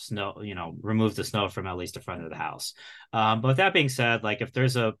help remove the snow from at least the front of the house. But with that being said, like if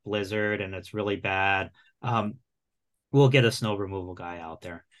there's a blizzard and it's really bad, we'll get a snow removal guy out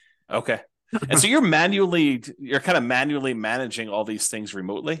there. Okay. And so you're kind of manually managing all these things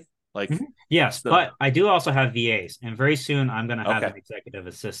remotely? Like, yes, but I do also have VAs, and very soon I'm going to have an executive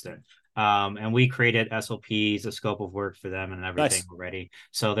assistant. And we created SOPs, a scope of work for them and everything already.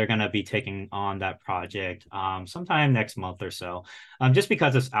 So they're going to be taking on that project sometime next month or so. Just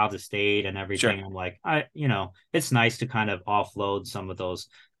because it's out of state and everything, sure. I'm like, it's nice to kind of offload some of those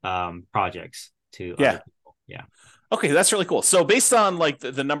projects to other people. Yeah. Okay, that's really cool. So based on like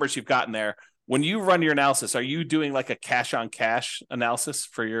the numbers you've gotten there, when you run your analysis, are you doing like a cash on cash analysis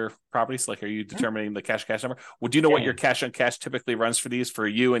for your properties? Like, are you determining the cash number? Well, do you know what your cash on cash typically runs for these, for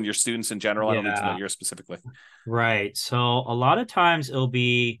you and your students in general? I don't need to know yours specifically. Right. So a lot of times it'll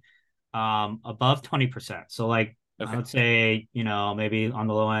be above 20%. So like, I would say, maybe on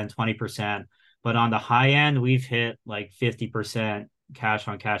the low end, 20%, but on the high end, we've hit like 50% cash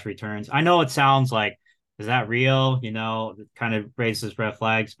on cash returns. I know it sounds like, is that real? It kind of raises red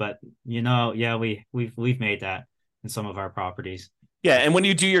flags, but we've made that in some of our properties. Yeah, and when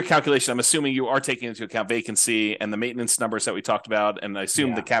you do your calculation, I'm assuming you are taking into account vacancy and the maintenance numbers that we talked about, and I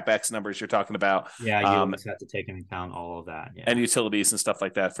assume the CapEx numbers you're talking about. Yeah, you always have to take into account all of that. Yeah. And utilities and stuff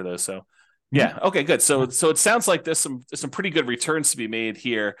like that for those. So yeah. Okay, good. So it sounds like there's some pretty good returns to be made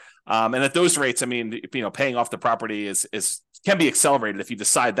here. And at those rates, I mean, paying off the property is can be accelerated if you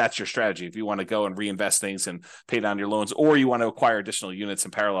decide that's your strategy. If you want to go and reinvest things and pay down your loans, or you want to acquire additional units in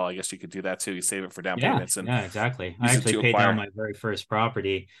parallel, I guess you could do that too. You save it for down payments. And exactly. I actually paid down my very first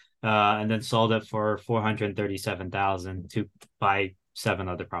property and then sold it for $437,000 to buy 7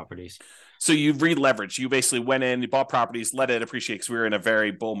 other properties. So you re-leveraged. You basically went in, you bought properties, let it appreciate, because we were in a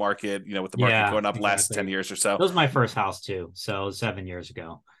very bull market, with the market going up last 10 years or so. That was my first house too. So 7 years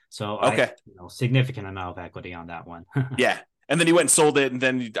ago. So significant amount of equity on that one. Yeah. And then you went and sold it. And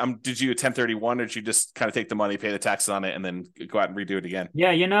then did you a 1031, or did you just kind of take the money, pay the taxes on it, and then go out and redo it again?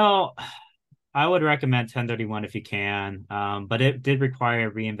 Yeah. I would recommend 1031 if you can. But it did require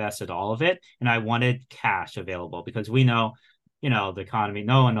reinvested all of it. And I wanted cash available because we know, the economy,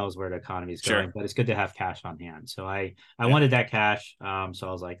 no one knows where the economy is going, but it's good to have cash on hand. So I wanted that cash. So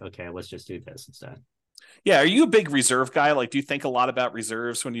I was like, okay, let's just do this instead. Yeah. Are you a big reserve guy? Like, do you think a lot about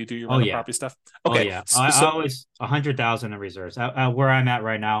reserves when you do your property stuff? Okay. Yeah. I always 100,000 in reserves. Where I'm at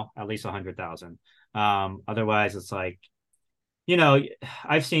right now, at least 100,000. Otherwise it's like, you know,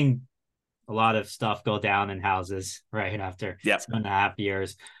 I've seen a lot of stuff go down in houses right after Yep. 7.5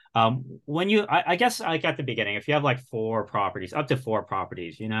 years. When I guess like at the beginning, if you have like four properties, up to four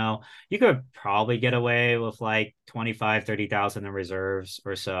properties, you could probably get away with like 25, 30,000 in reserves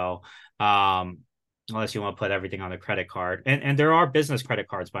or so. Um, Unless you want to put everything on a credit card. And there are business credit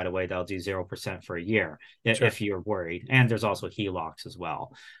cards, by the way, that'll do 0% for a year Sure. if you're worried. And there's also HELOCs as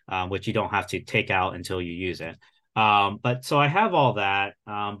well, which you don't have to take out until you use it. But so I have all that.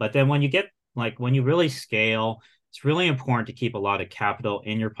 But then when you really scale, it's really important to keep a lot of capital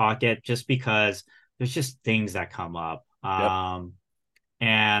in your pocket just because there's just things that come up. Yep.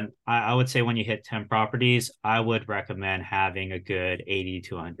 And I would say when you hit 10 properties, I would recommend having a good 80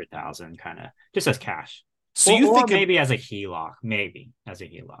 to 100,000 kind of just as cash. So Or maybe as a HELOC,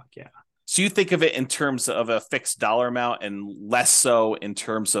 yeah. So you think of it in terms of a fixed dollar amount and less so in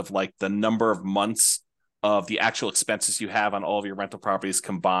terms of like the number of months of the actual expenses you have on all of your rental properties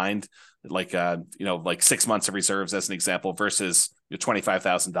combined, like like 6 months of reserves as an example versus your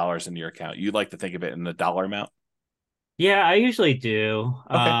 $25,000 in your account. You like to think of it in the dollar amount? Yeah, I usually do.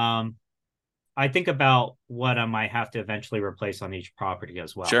 Okay. I think about what I might have to eventually replace on each property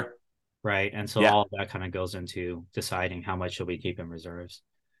as well. Sure. Right. And so Yeah. all of that kind of goes into deciding how much should we keep in reserves.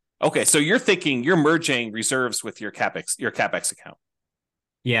 Okay. So you're merging reserves with your CapEx account.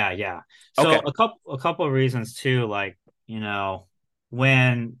 Yeah, yeah. So Okay. a couple of reasons too, like,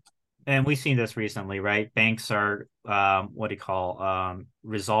 when and we've seen this recently, right? Banks are what do you call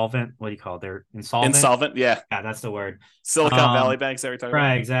resolvent? What do you call it? They're insolvent. Insolvent. Yeah. Yeah, that's the word. Silicon Valley banks that we're talking about.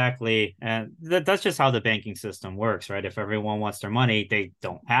 Right, exactly. And that's just how the banking system works, right? If everyone wants their money, they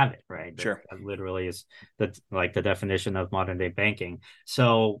don't have it, right? Sure. That literally is the definition of modern day banking.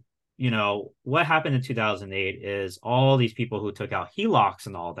 So, what happened in 2008 is all these people who took out HELOCs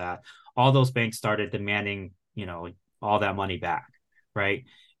and all those banks started demanding, all that money back, right?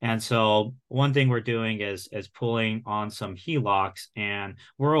 And so one thing we're doing is pulling on some HELOCs, and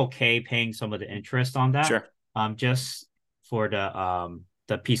we're okay paying some of the interest on that, Sure. just for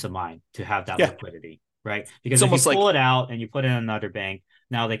the peace of mind to have that Yeah. liquidity, right? It's Because if you almost like pull it out and you put it in another bank,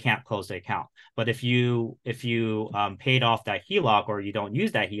 now they can't close the account. But if you paid off that HELOC or you don't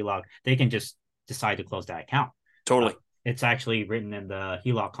use that HELOC, they can just decide to close that account. totally. It's actually written in the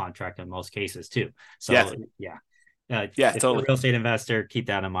HELOC contract in most cases too. Yeah. So yeah, Yeah. if you're a Totally. real estate investor, keep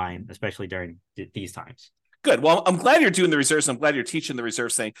that in mind, especially during these times. Good. Well, I'm glad you're doing the reserves. I'm glad you're teaching the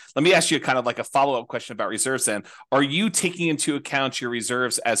reserves thing. Let me ask you kind of like a follow-up question about reserves then. Are you taking into account your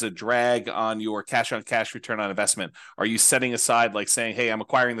reserves as a drag on your cash on cash return on investment? Are you setting aside like saying, hey, I'm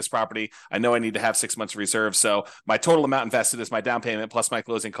acquiring this property. I know I need to have 6 months of reserve. So my total amount invested is my down payment plus my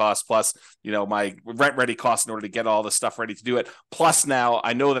closing costs plus, my rent ready costs in order to get all the stuff ready to do it. Plus now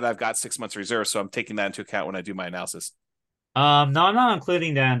I know that I've got 6 months of reserve. So I'm taking that into account when I do my analysis. No, I'm not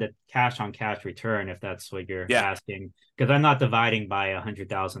including that in the cash on cash return if that's what you're Yeah. asking, because I'm not dividing by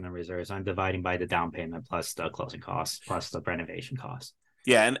 100,000 in reserves. I'm dividing by the down payment plus the closing costs plus the renovation costs.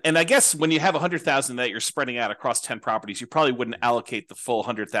 Yeah, and I guess when you have 100,000 that you're spreading out across 10 properties, you probably wouldn't allocate the full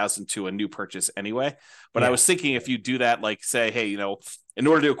 100,000 to a new purchase anyway. But I was thinking if you do that, like say, hey, in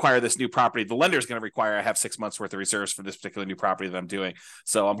order to acquire this new property, the lender is going to require I have 6 months worth of reserves for this particular new property that I'm doing.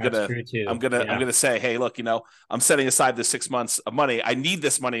 So I'm gonna say, hey, look, I'm setting aside this 6 months of money. I need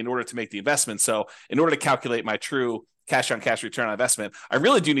this money in order to make the investment. So in order to calculate my true cash on cash return on investment, I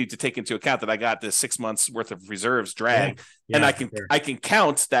really do need to take into account that I got this 6 months worth of reserves drag, and I can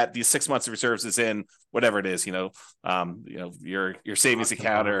count that these 6 months of reserves is in whatever it is, your savings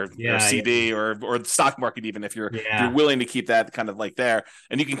account or CD or the stock market, even if you're willing to keep that kind of like there,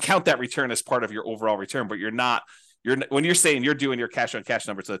 and you can count that return as part of your overall return, but when you're saying you're doing your cash on cash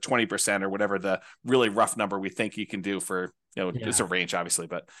number to 20% or whatever the really rough number we think you can do for, it's a range obviously,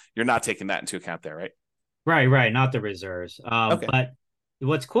 but you're not taking that into account there, right? Right, not the reserves. Okay. But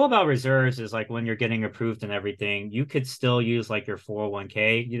what's cool about reserves is like when you're getting approved and everything, you could still use like your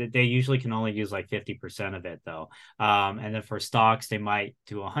 401k. They usually can only use like 50% of it though. And then for stocks, they might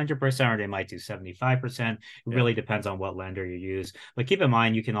do 100% or they might do 75%. It really depends on what lender you use. But keep in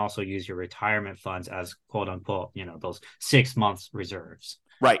mind, you can also use your retirement funds as quote unquote, those 6 months reserves.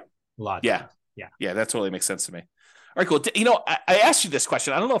 Right. A lot. Yeah. That totally makes sense to me. All right, cool. I asked you this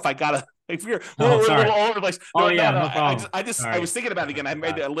question. I don't know if I got to. If you're all over the place. No problem. I was thinking about it again. I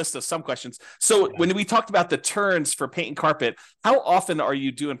made a list of some questions. So when we talked about the turns for paint and carpet, how often are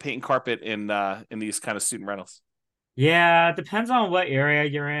you doing paint and carpet in these kind of student rentals? Yeah, it depends on what area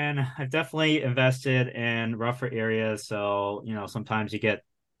you're in. I've definitely invested in rougher areas. So, sometimes you get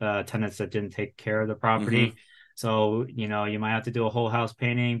tenants that didn't take care of the property. So, you might have to do a whole house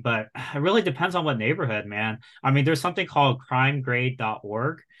painting, but it really depends on what neighborhood, man. I mean, there's something called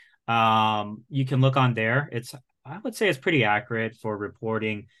crimegrade.org. You can look on there. I would say it's pretty accurate for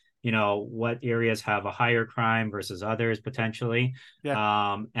reporting, what areas have a higher crime versus others potentially.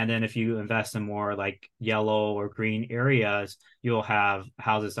 Yeah. And then if you invest in more like yellow or green areas, you'll have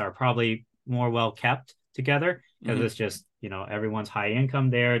houses that are probably more well kept together because it's just, everyone's high income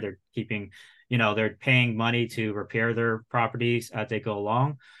there. They're keeping, they're paying money to repair their properties as they go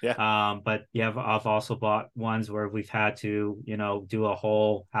along. Yeah. But I've also bought ones where we've had to, do a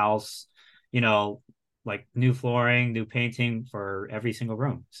whole house, you know, like new flooring, new painting for every single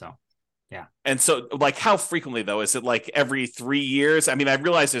room. So, yeah. And so, like, how frequently though? Is it like every 3 years? I mean, I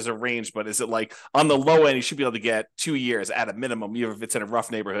realize there's a range, but is it like on the low end, you should be able to get 2 years at a minimum, even if it's in a rough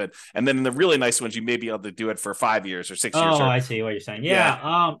neighborhood. And then in the really nice ones, you may be able to do it for 5 years or 6 years. Oh, Or, I see what you're saying. yeah.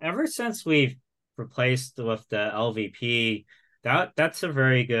 Yeah. Ever since we've replaced with the LVP, that's a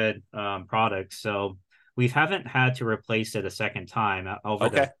very good product. So we haven't had to replace it a second time over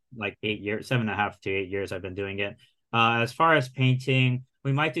Okay. the like 8 years, 7.5 to 8 years I've been doing it. As far as painting,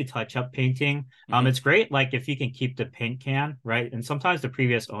 we might do touch-up painting. It's great, like if you can keep the paint can, right? And sometimes the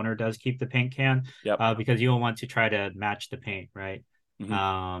previous owner does keep the paint can, Yep. because you don't want to try to match the paint, right?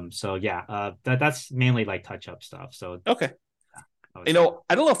 So yeah, that's mainly like touch-up stuff. So Okay. I don't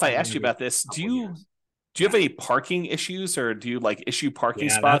know if I asked you about this. Do you have any parking issues, or do you like issue parking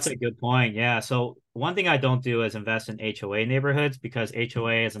Yeah, spots? that's a good point. Yeah. So one thing I don't do is invest in HOA neighborhoods because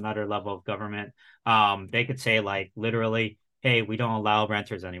HOA is another level of government. They could say like literally, hey, we don't allow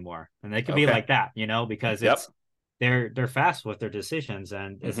renters anymore. And they could be Okay. like that, because Yep. they're fast with their decisions,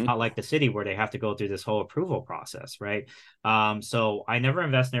 and it's Mhm. not like the city where they have to go through this whole approval process, right? So I never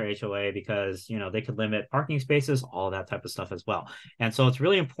invest in their HOA because they could limit parking spaces, all that type of stuff as well. And so it's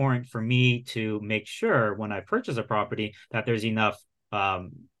really important for me to make sure when I purchase a property that there's enough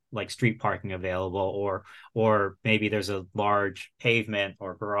like street parking available, or maybe there's a large pavement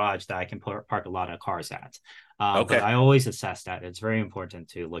or garage that I can park a lot of cars at. But Okay. I always assess that. It's very important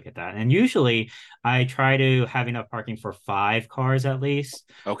to look at that. And usually I try to have enough parking for 5 cars at least.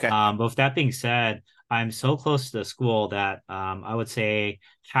 Okay. But with that being said, I'm so close to the school that I would say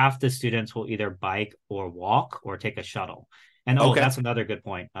half the students will either bike or walk or take a shuttle. And Okay. that's another good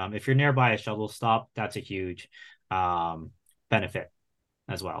point. If you're nearby a shuttle stop, that's a huge benefit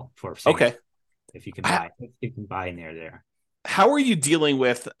as well for safety. Okay. If you can buy near there. How are you dealing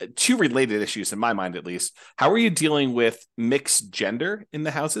with two related issues in my mind, at least? How are you dealing with mixed gender in the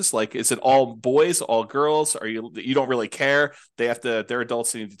houses? Like, is it all boys, all girls? Are you don't really care? They're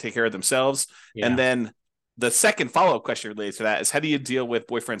adults, they need to take care of themselves. Yeah. And then the second follow-up question related to that is, how do you deal with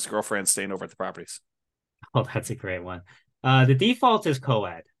boyfriends, girlfriends staying over at the properties? Oh, that's a great one. The default is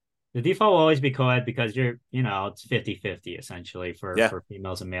co-ed. The default will always be co-ed because it's 50-50 essentially Yeah. for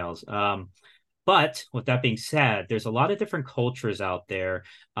females and males. But with that being said, there's a lot of different cultures out there.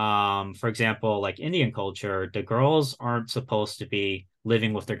 For example, like Indian culture, the girls aren't supposed to be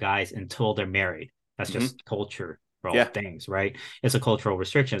living with their guys until they're married. That's just cultural Yeah. things, right? It's a cultural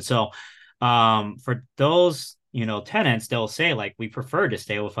restriction. So, for those, tenants, they'll say like, we prefer to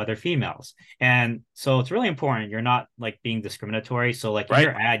stay with other females. And so it's really important. You're not like being discriminatory. So like in Right.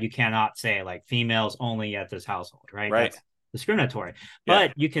 your ad, you cannot say like females only at this household, right? Right. That's discriminatory. Yeah.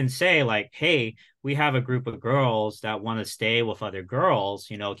 But you can say like, hey, we have a group of girls that want to stay with other girls,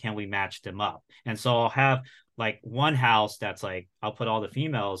 can we match them up? And so I'll have like one house that's like, I'll put all the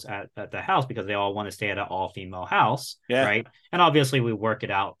females at the house because they all want to stay at an all-female house, Yeah. right? And obviously we work it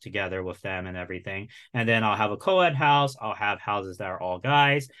out together with them and everything. And then I'll have a co-ed house. I'll have houses that are all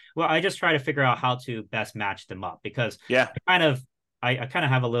guys. Well, I just try to figure out how to best match them up because Yeah. I kind of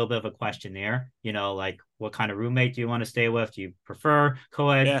have a little bit of a questionnaire, like what kind of roommate do you want to stay with? Do you prefer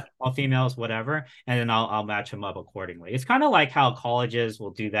co-ed, Yeah. all females, whatever? And then I'll match them up accordingly. It's kind of like how colleges will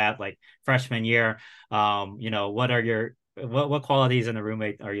do that, like freshman year. What qualities in a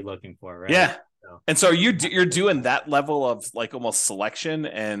roommate are you looking for, right? Yeah. And so you're doing that level of like almost selection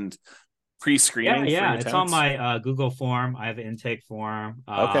and pre-screening for your It's on tenants? my Google form. I have an intake form.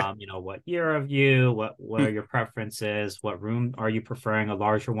 Okay. What year of you, what are your preferences, what room are you preferring, a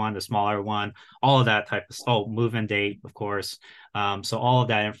larger one, a smaller one, all of that type of stuff. Oh, move-in date, of course. So all of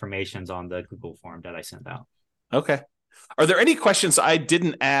that information's on the Google form that I send out. Okay. Are there any questions I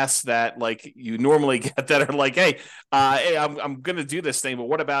didn't ask that like you normally get that are like, hey, I'm gonna do this thing, but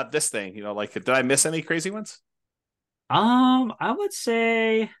what about this thing? Like, did I miss any crazy ones? I would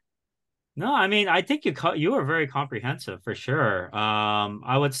say no. I mean, I think you were very comprehensive for sure.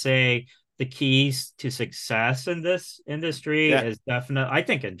 I would say the keys to success in this industry is definitely, I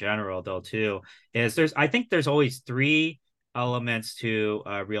think in general though too, is I think there's always three elements to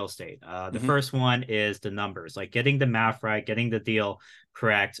real estate. The first one is the numbers, like getting the math right, getting the deal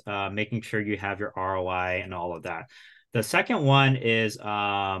correct, making sure you have your ROI and all of that. The second one is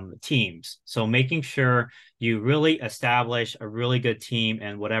teams. So making sure you really establish a really good team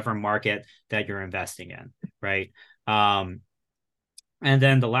in whatever market that you're investing in, right? And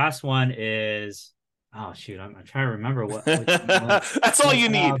then the last one is, oh shoot, I'm trying to remember what. That's all you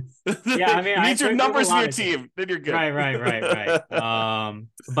need. Yeah, I mean, you need your numbers in your team, then you're good. Right.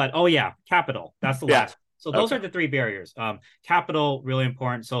 But oh yeah, capital. That's the last. So those are the three barriers. Capital, really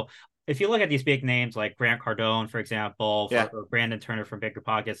important. So if you look at these big names like Grant Cardone, for example, or Brandon Turner from Bigger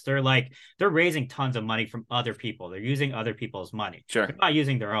Pockets, they're raising tons of money from other people. They're using other people's money. Sure. They're not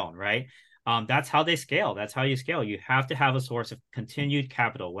using their own, right? That's how they scale. That's how you scale. You have to have a source of continued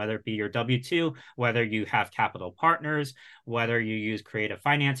capital, whether it be your W-2, whether you have capital partners, whether you use creative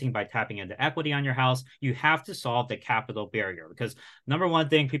financing by tapping into equity on your house. You have to solve the capital barrier, because number one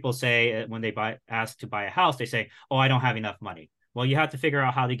thing people say when they ask to buy a house, they say, oh, I don't have enough money. Well, you have to figure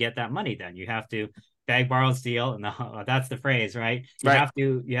out how to get that money then. You have to beg, borrow, steal, and that's the phrase, right?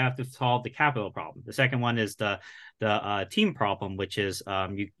 You have to solve the capital problem. The second one is the team problem, which is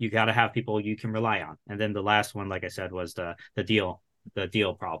you got to have people you can rely on. And then the last one, like I said, was the deal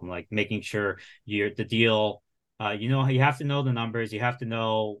problem, like making sure the deal. You have to know the numbers, you have to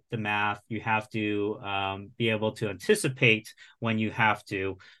know the math, you have to be able to anticipate when you have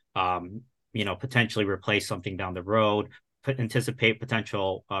to potentially replace something down the road, anticipate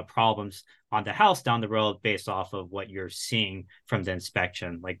potential problems on the house down the road based off of what you're seeing from the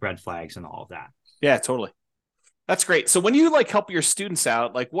inspection, like red flags and all of that. Yeah, totally. That's great. So when you help your students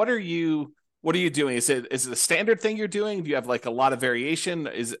out, what are you doing? Is it a standard thing you're doing? Do you have a lot of variation?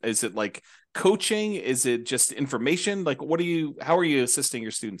 Is it like coaching? Is it just information? How are you assisting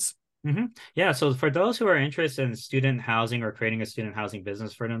your students? Mm-hmm. Yeah. So for those who are interested in student housing or creating a student housing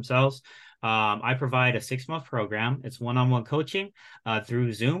business for themselves, I provide a 6-month program. It's one-on-one coaching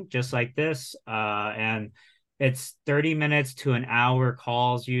through Zoom, just like this. And it's 30 minutes to an hour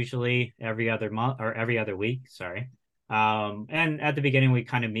calls, usually every other month or every other week. Sorry. And at the beginning, we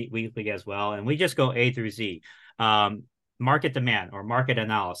kind of meet weekly as well. And we just go A through Z. Market demand or market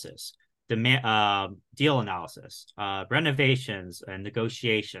analysis, deal analysis, renovations and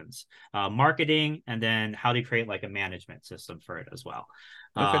negotiations, marketing, and then how to create a management system for it as well.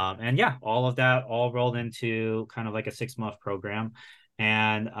 Okay. And yeah, all of that all rolled into kind of a 6-month program.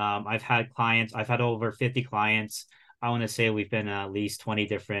 And I've had over 50 clients. I want to say we've been in at least 20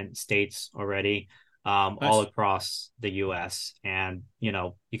 different states already, nice. All across the US. And,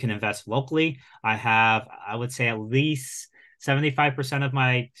 you can invest locally. I would say at least 75% of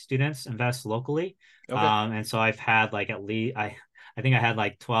my students invest locally. Okay. And so I've had at least, I think I had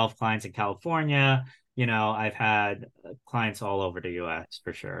 12 clients in California. I've had clients all over the US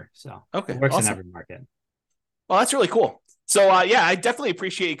for sure. So it works awesome. In every market. Well, that's really cool. So I definitely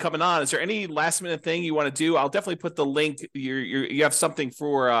appreciate you coming on. Is there any last minute thing you want to do? I'll definitely put the link. You have something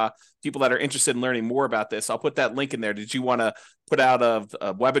for people that are interested in learning more about this. I'll put that link in there. Did you want to put out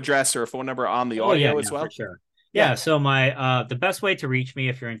a web address or a phone number on the audio as well? For sure. Yeah. So the best way to reach me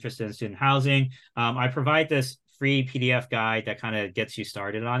if you're interested in student housing, I provide this free PDF guide that kind of gets you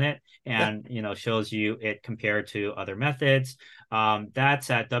started on it and, shows you it compared to other methods. That's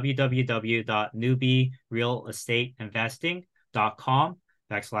at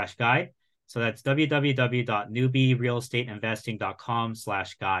www.newbierealestateinvesting.com/guide. So that's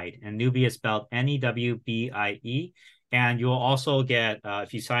www.newbierealestateinvesting.com/guide. And newbie is spelled NEWBIE. And you'll also get,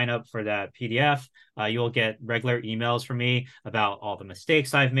 if you sign up for that PDF, you'll get regular emails from me about all the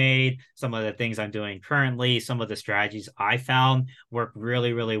mistakes I've made, some of the things I'm doing currently, some of the strategies I found work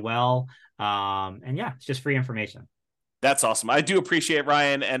really, really well. And yeah, it's just free information. That's awesome. I do appreciate it,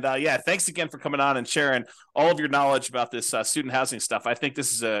 Ryan. And thanks again for coming on and sharing all of your knowledge about this student housing stuff. I think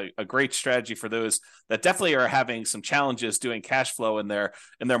this is a great strategy for those that definitely are having some challenges doing cash flow in their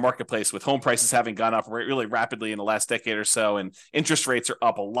marketplace, with home prices having gone up really rapidly in the last decade or so. And interest rates are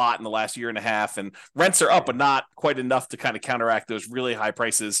up a lot in the last year and a half, and rents are up, but not quite enough to kind of counteract those really high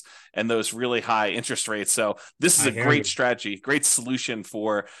prices and those really high interest rates. So this is a great strategy, great solution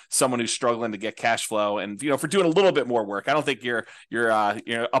for someone who's struggling to get cash flow. And, for doing a little bit more work. I don't think you're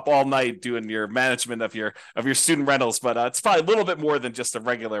up all night doing your management of your student rentals, but it's probably a little bit more than just a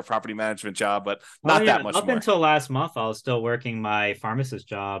regular property management job, but not that much more. Up until last month, I was still working my pharmacist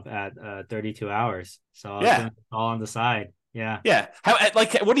job at 32 hours. So I was doing it all on the side. Yeah. Yeah. How,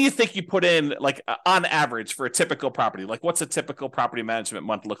 like, what do you think you put in, like, on average for a typical property? Like, what's a typical property management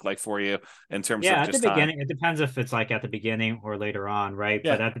month look like for you in terms of Yeah, at the just time? beginning, it depends if it's like at the beginning or later on, right?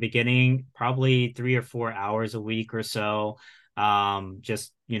 But Yeah. at the beginning, probably 3 or 4 hours a week or so,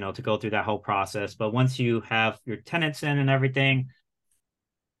 just, to go through that whole process. But once you have your tenants in and everything,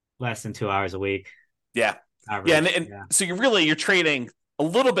 less than 2 hours a week, Yeah. Yeah. And, average. Yeah, so you're trading a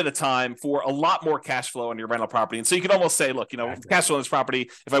little bit of time for a lot more cash flow on your rental property. And so you could almost say, look, exactly. cash flow on this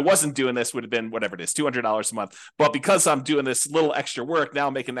property, if I wasn't doing this, would have been whatever it is, $200 a month. But because I'm doing this little extra work, now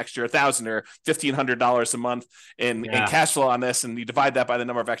I'm making an extra 1,000 or $1,500 a month in Yeah. cash flow on this. And you divide that by the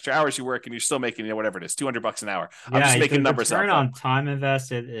number of extra hours you work, and you're still making, whatever it is, $200 an hour. I'm just Yeah, the making numbers return up, though. on time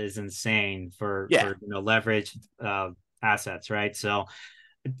invested is insane for Yeah. leverage assets, right? So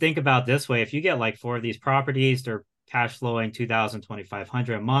think about this way: if you get like 4 of these properties, they're cash flowing 2,000,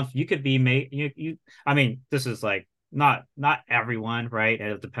 2,500 a month. You could be made you. I mean, this is like not everyone, right?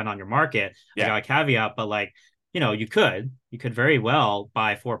 It'll depend on your market. I Yeah. got a caveat, but like you could very well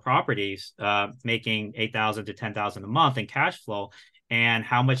buy 4 properties, making 8,000 to 10,000 a month in cash flow. And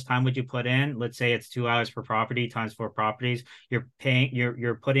how much time would you put in? Let's say it's 2 hours per property times 4 properties. You're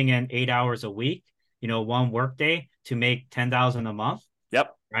putting in 8 hours a week, one work day to make 10,000 a month,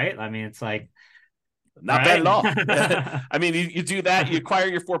 Yep. right? I mean, it's like, Not bad right? at all. I mean, you do that, you acquire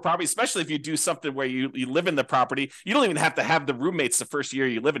your 4 properties, especially if you do something where you live in the property. You don't even have to have the roommates the first year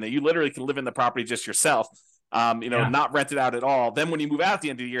you live in it. You literally can live in the property just yourself. Yeah. Not rent it out at all. Then when you move out at the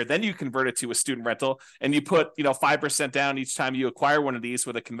end of the year, then you convert it to a student rental, and you put 5% down each time you acquire one of these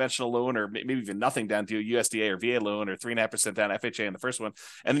with a conventional loan, or maybe even nothing down to a USDA or VA loan, or 3.5% down FHA in the first one.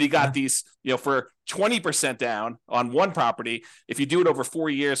 And then you got these, for 20% down on one property. If you do it over 4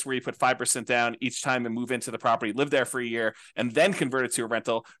 years, where you put 5% down each time and move into the property, live there for a year, and then convert it to a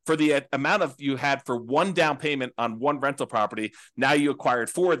rental for the amount of you had for one down payment on one rental property. Now you acquired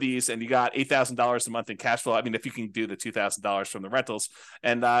 4 of these, and you got $8,000 a month in cash flow. I mean, if you can do the $2,000 from the rentals,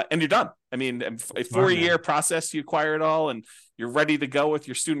 and you're done. I mean, a Smart, 4-year man. process, you acquire it all, and you're ready to go with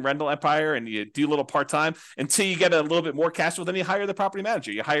your student rental empire, and you do a little part-time until you get a little bit more cash flow. Then you hire the property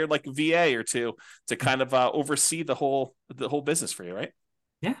manager. You hire like a VA or two to kind of oversee the whole business for you, right?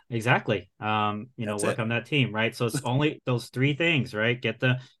 Yeah, exactly. That's Work it. on that team, right? So it's only those 3 things, right? Get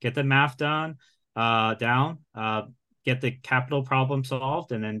the math down, get the capital problem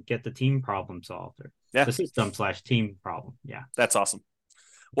solved, and then get the team problem solved, or Yeah, the system/team problem. Yeah. that's awesome.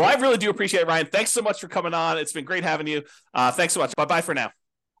 Well, I really do appreciate it, Ryan. Thanks so much for coming on. It's been great having you. Thanks so much. Bye-bye for now.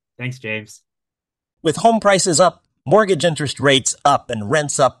 Thanks, James. With home prices up, mortgage interest rates up, and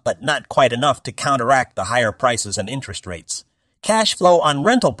rents up, but not quite enough to counteract the higher prices and interest rates, cash flow on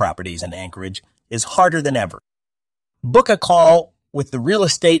rental properties in Anchorage is harder than ever. Book a call with the Real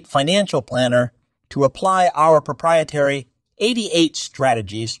Estate Financial Planner to apply our proprietary 88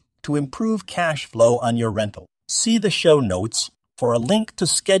 strategies to improve cash flow on your rental. See the show notes for a link to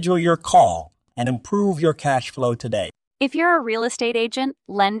schedule your call and improve your cash flow today. If you're a real estate agent,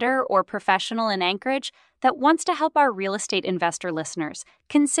 lender, or professional in Anchorage that wants to help our real estate investor listeners,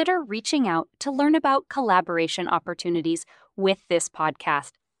 consider reaching out to learn about collaboration opportunities with this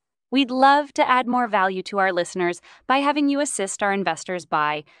podcast. We'd love to add more value to our listeners by having you assist our investors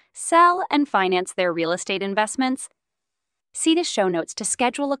buy, sell, and finance their real estate investments. See the show notes to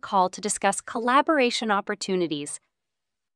schedule a call to discuss collaboration opportunities.